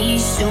like me,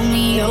 show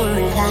me you're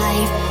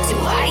alive. So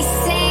I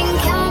sing,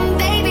 come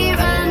baby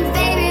run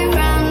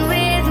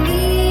with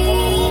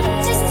me.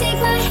 Just take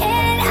my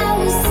hand, I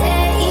will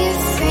set you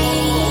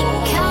free.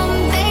 Come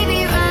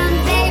baby run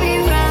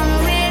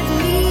with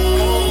me.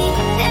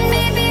 Then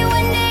maybe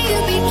one day you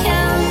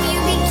become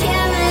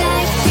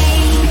like me.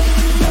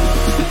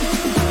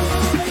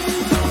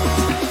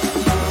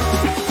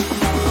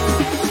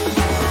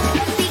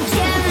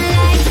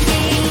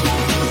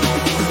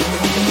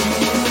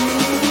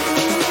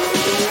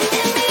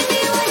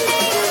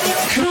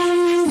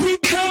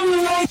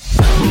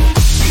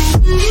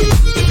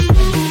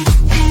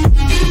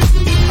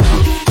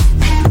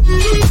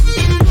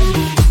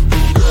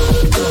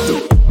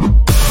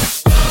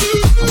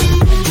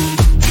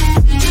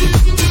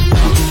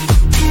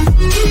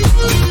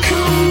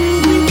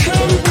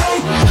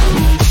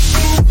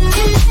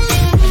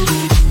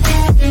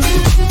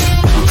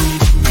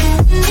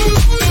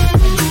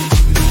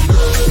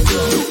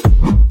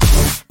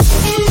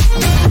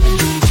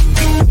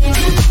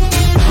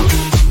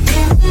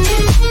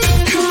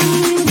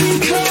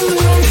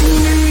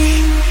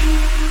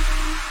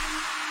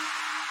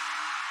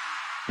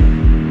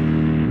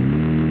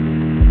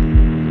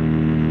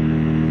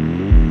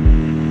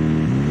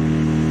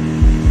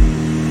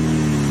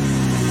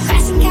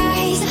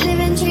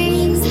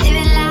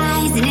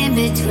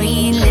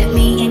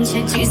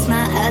 Introduce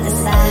my other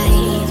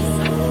side.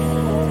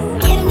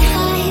 Getting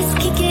high is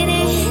kicking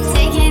in,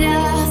 take it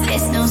off.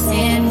 It's no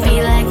sin,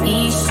 be like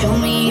me, show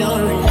me you're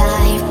alive.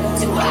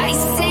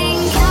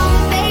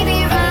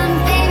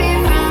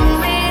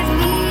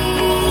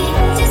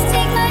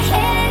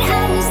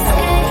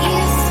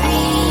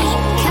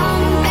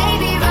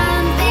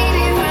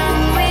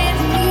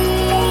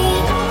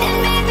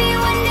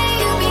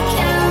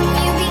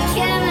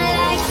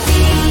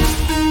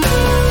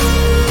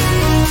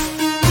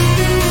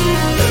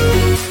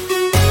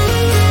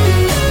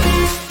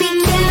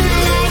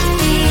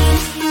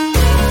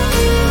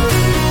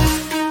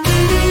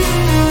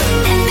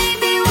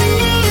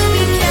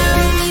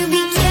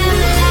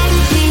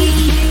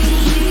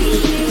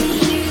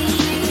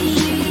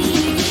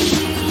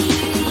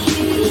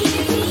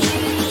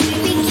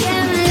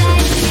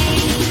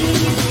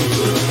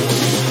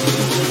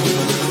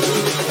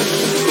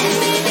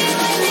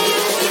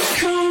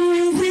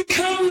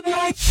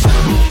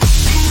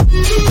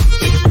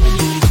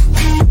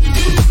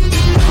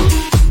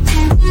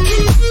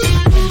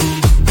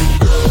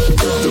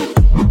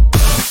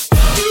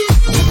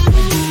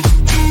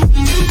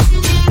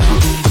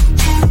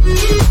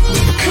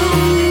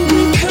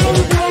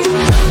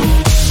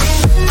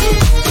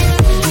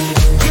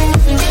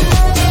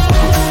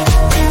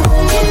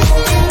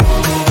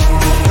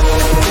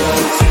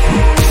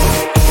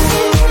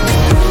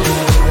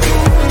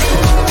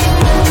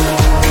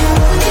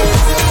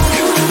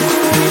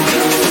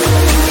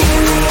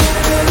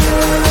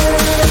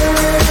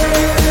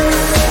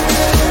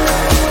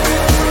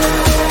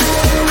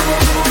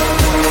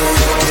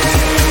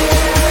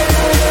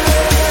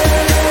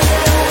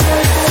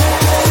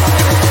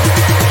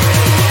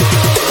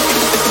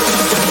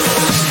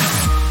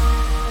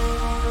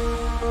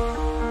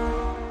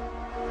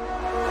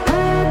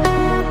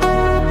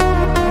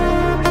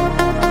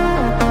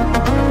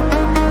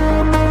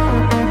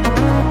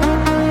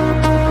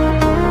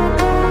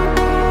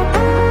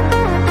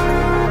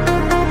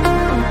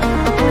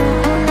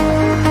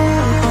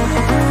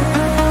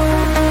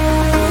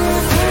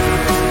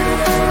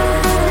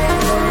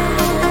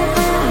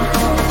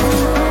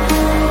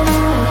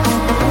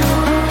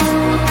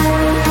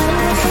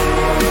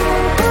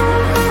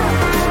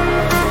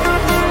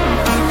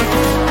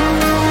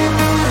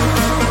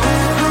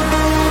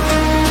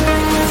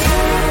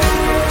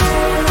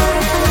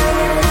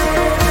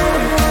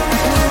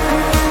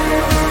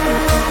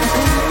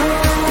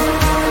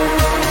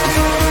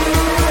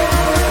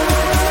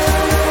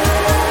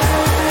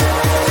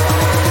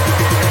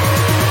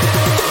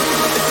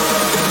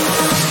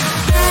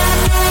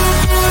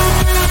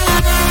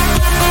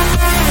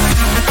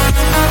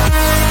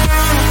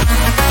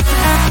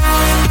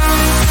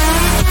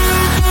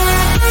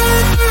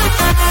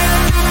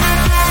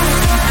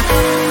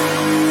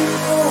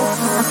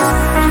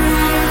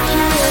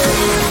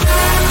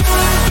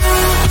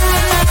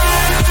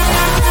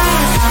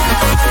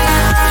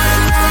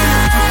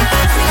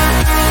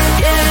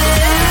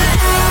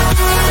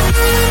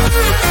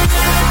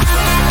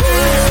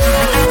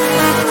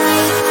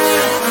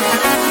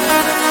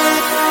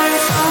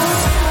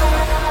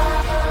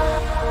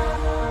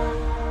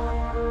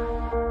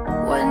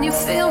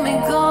 me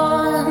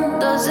gone,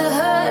 does it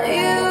hurt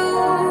you?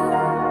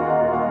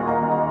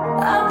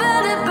 I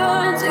bet it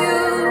burns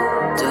you.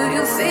 Do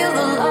you feel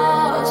the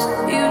loss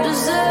you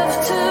deserve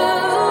to?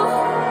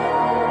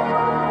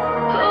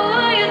 Who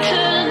will you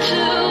turn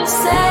to?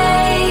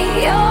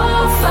 Say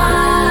you're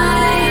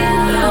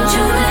fine.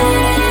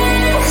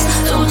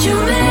 Don't you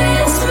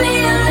miss me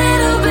a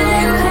little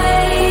bit?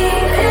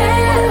 Ain't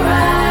it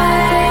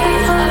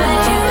right? I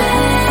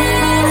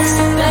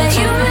bet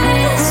you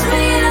miss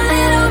me a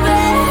little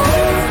bit.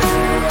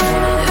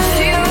 If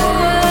you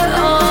were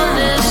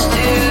honest,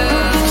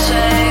 you'd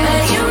say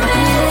that you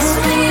miss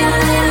me a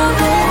little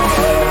bit.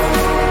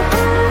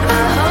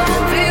 I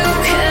hope you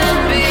can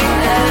be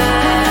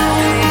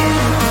happy,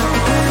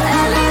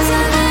 at least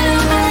a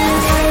little bit.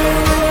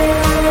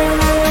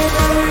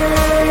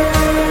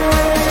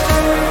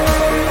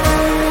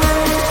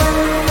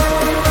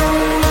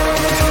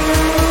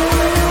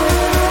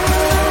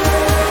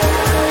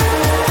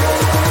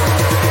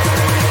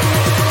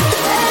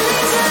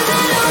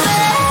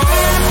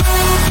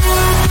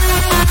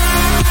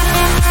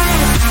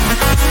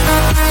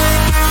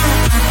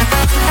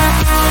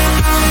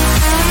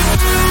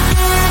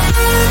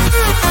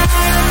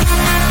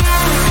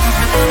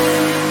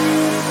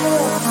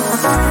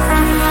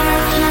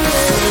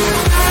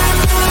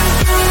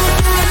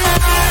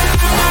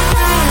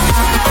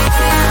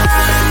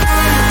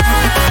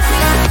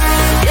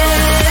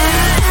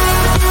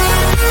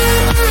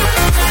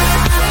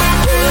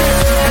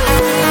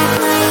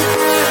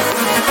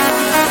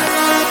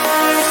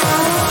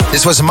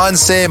 This was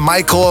Manse,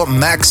 Michael,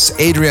 Max,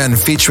 Adrian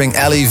featuring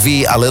Ellie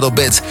V a little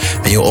bit.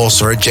 And you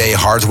also heard Jay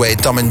Hardway,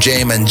 Tom and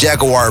James and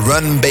Jaguar,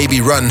 Run Baby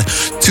Run.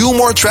 2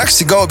 more tracks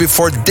to go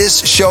before this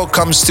show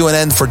comes to an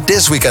end for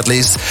this week at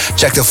least.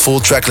 Check the full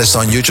track list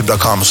on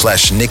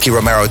youtube.com/Nicky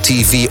Romero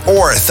TV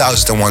or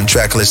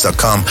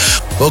 1001tracklist.com.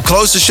 We'll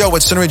close the show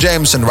with Sunnery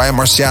James and Ryan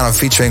Marciano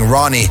featuring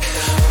Ronnie,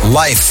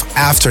 Life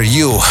After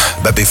You.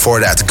 But before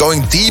that,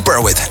 going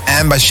deeper with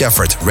Amba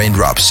Shepherd,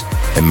 Raindrops,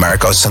 in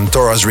Marco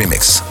Santoro's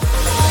remix.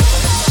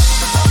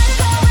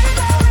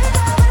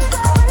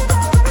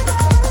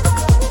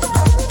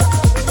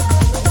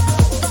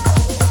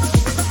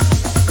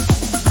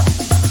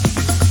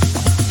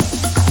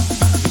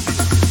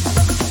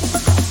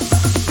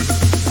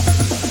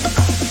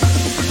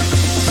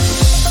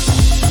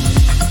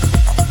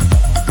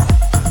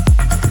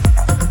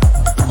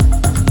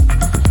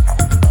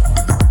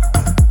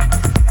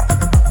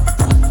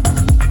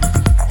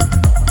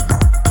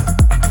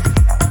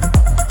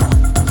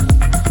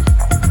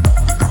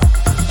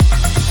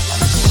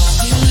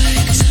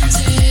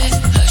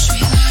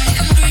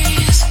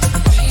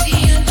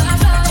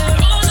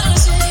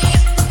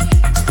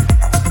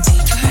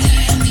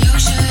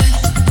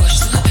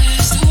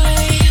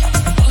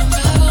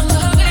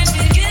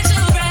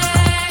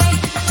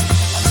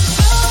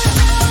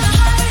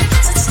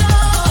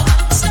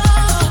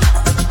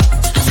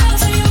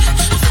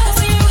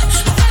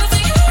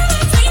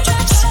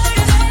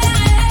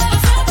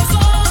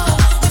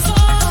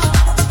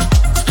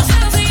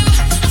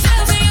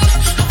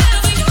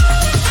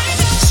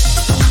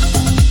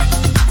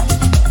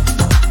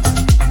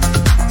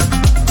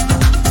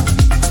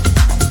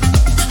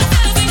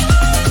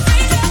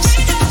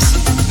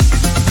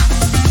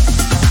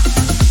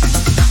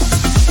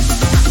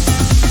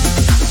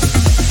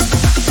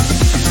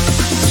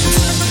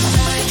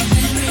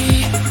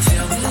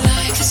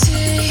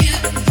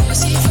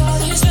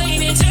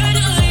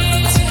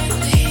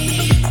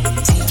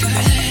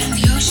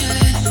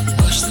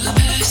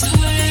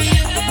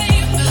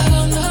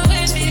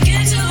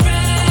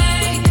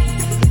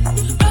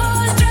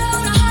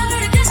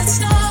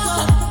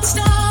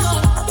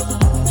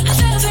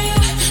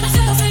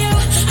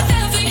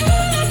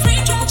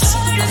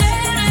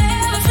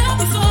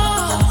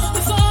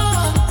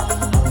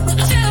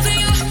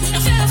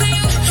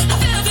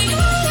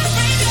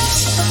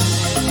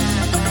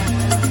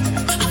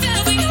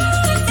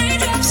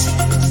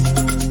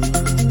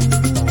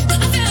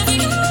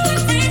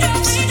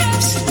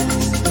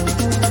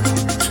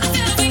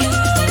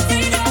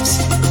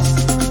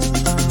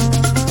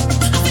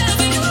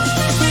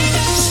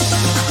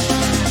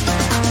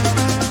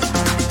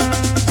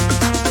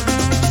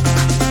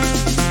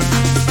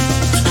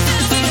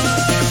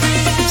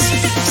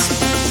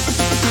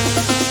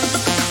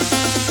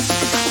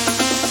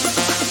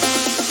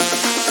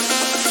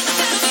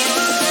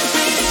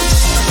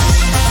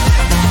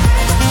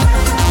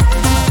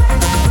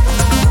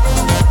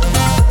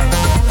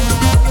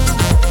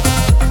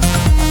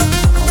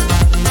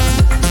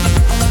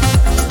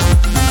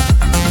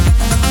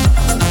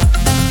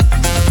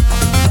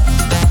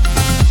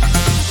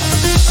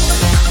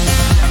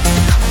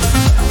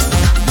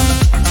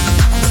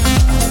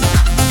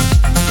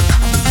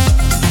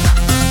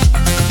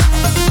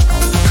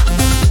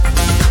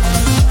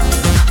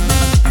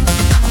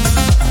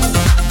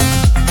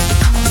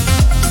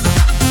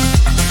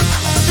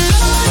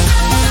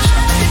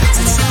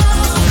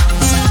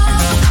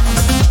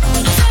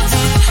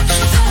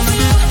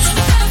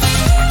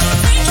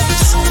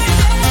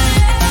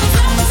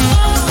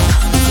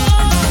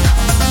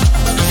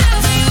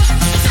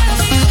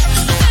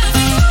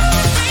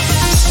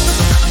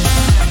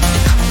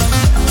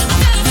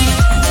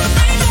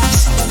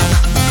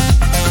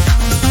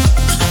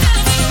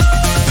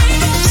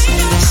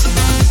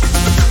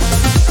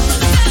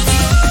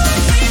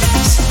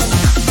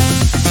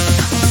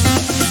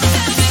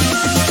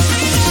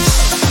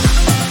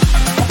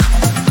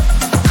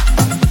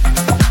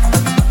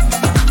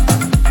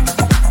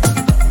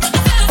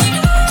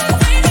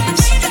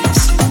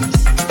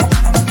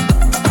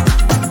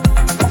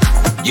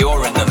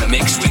 You're in the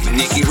mix with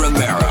Nicky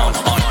Romero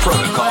on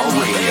Protocol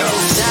Radio.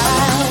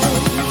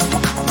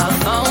 I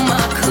found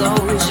my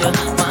closure,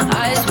 my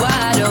eyes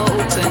wide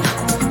open.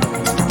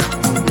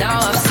 Now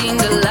I've seen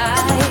the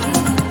light.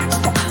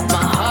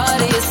 My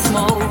heart is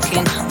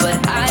smoking, but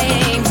I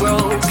ain't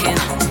broken.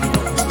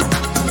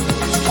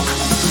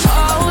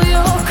 All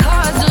your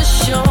cards are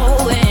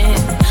showing.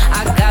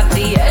 I got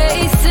the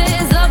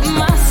aces up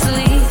my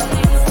sleeve.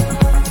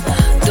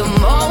 The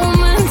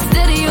moments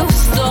that you've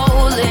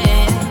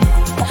stolen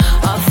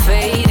are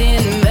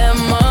fading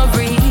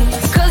memories.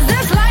 'Cause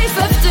there's life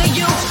after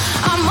you.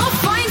 I'ma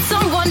find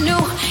someone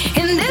new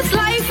in this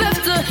life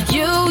after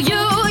you.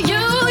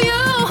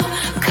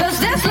 'Cause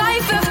there's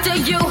life after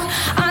you.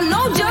 I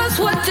know just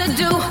what to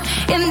do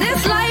in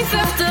this life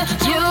after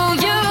you.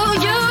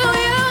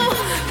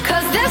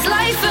 'Cause there's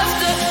life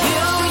after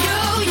you.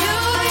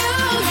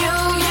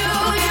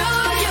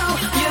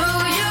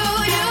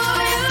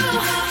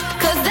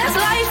 'Cause there's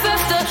life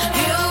after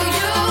you.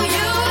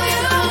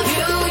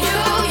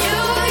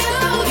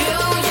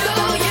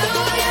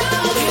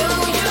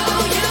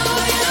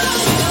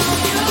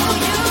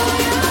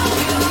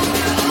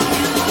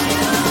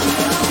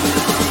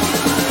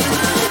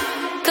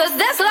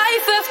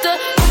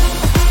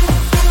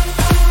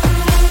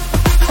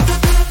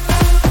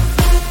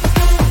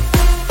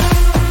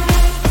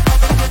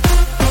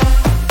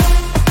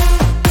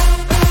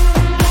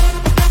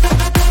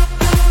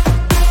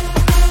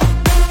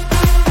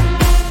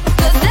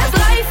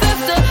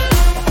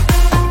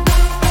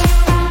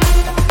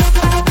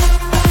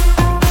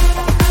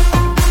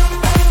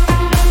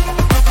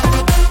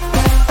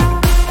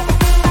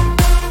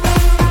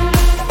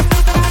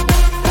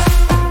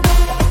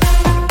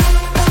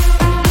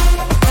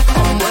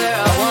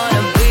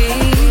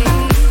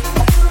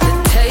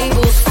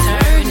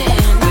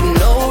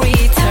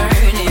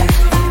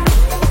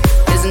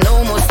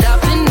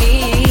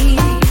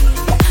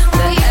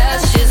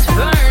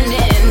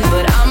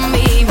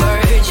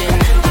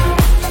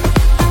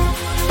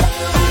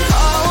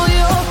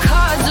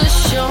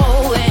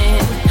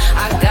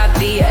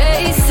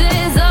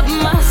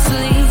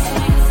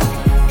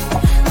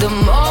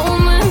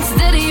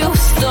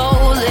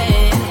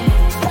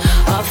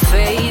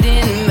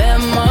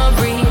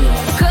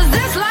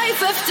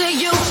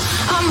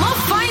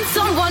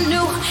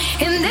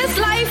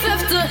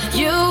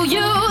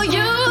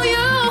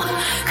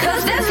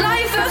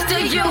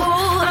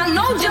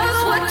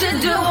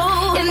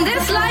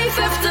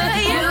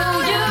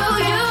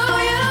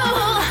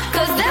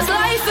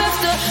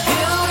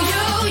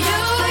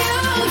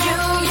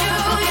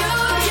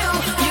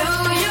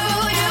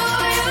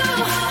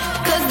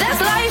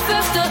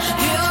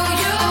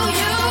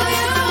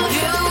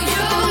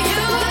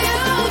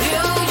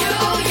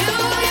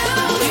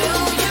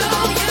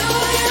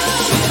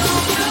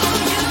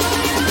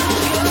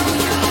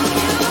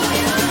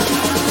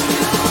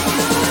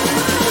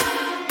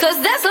 'Cause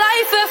there's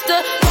life after.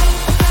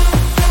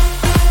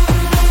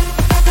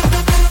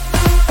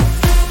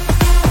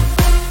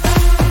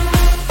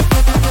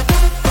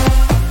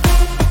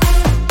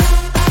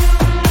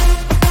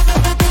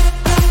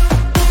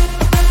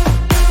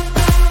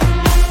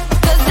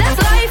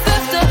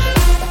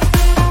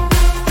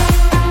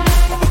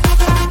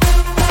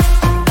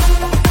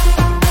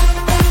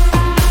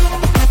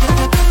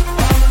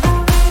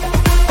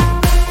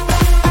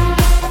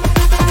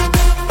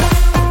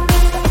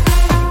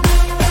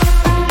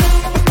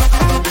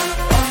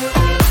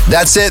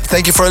 That's it.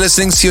 Thank you for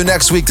listening. See you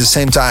next week, the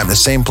same time, the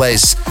same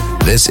place.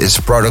 This is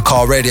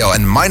Protocol Radio,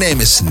 and my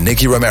name is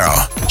Nicky Romero.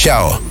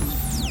 Ciao.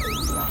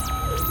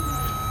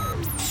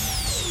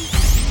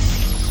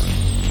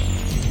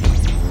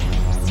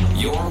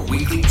 Your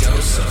weekly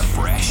dose of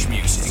fresh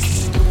music.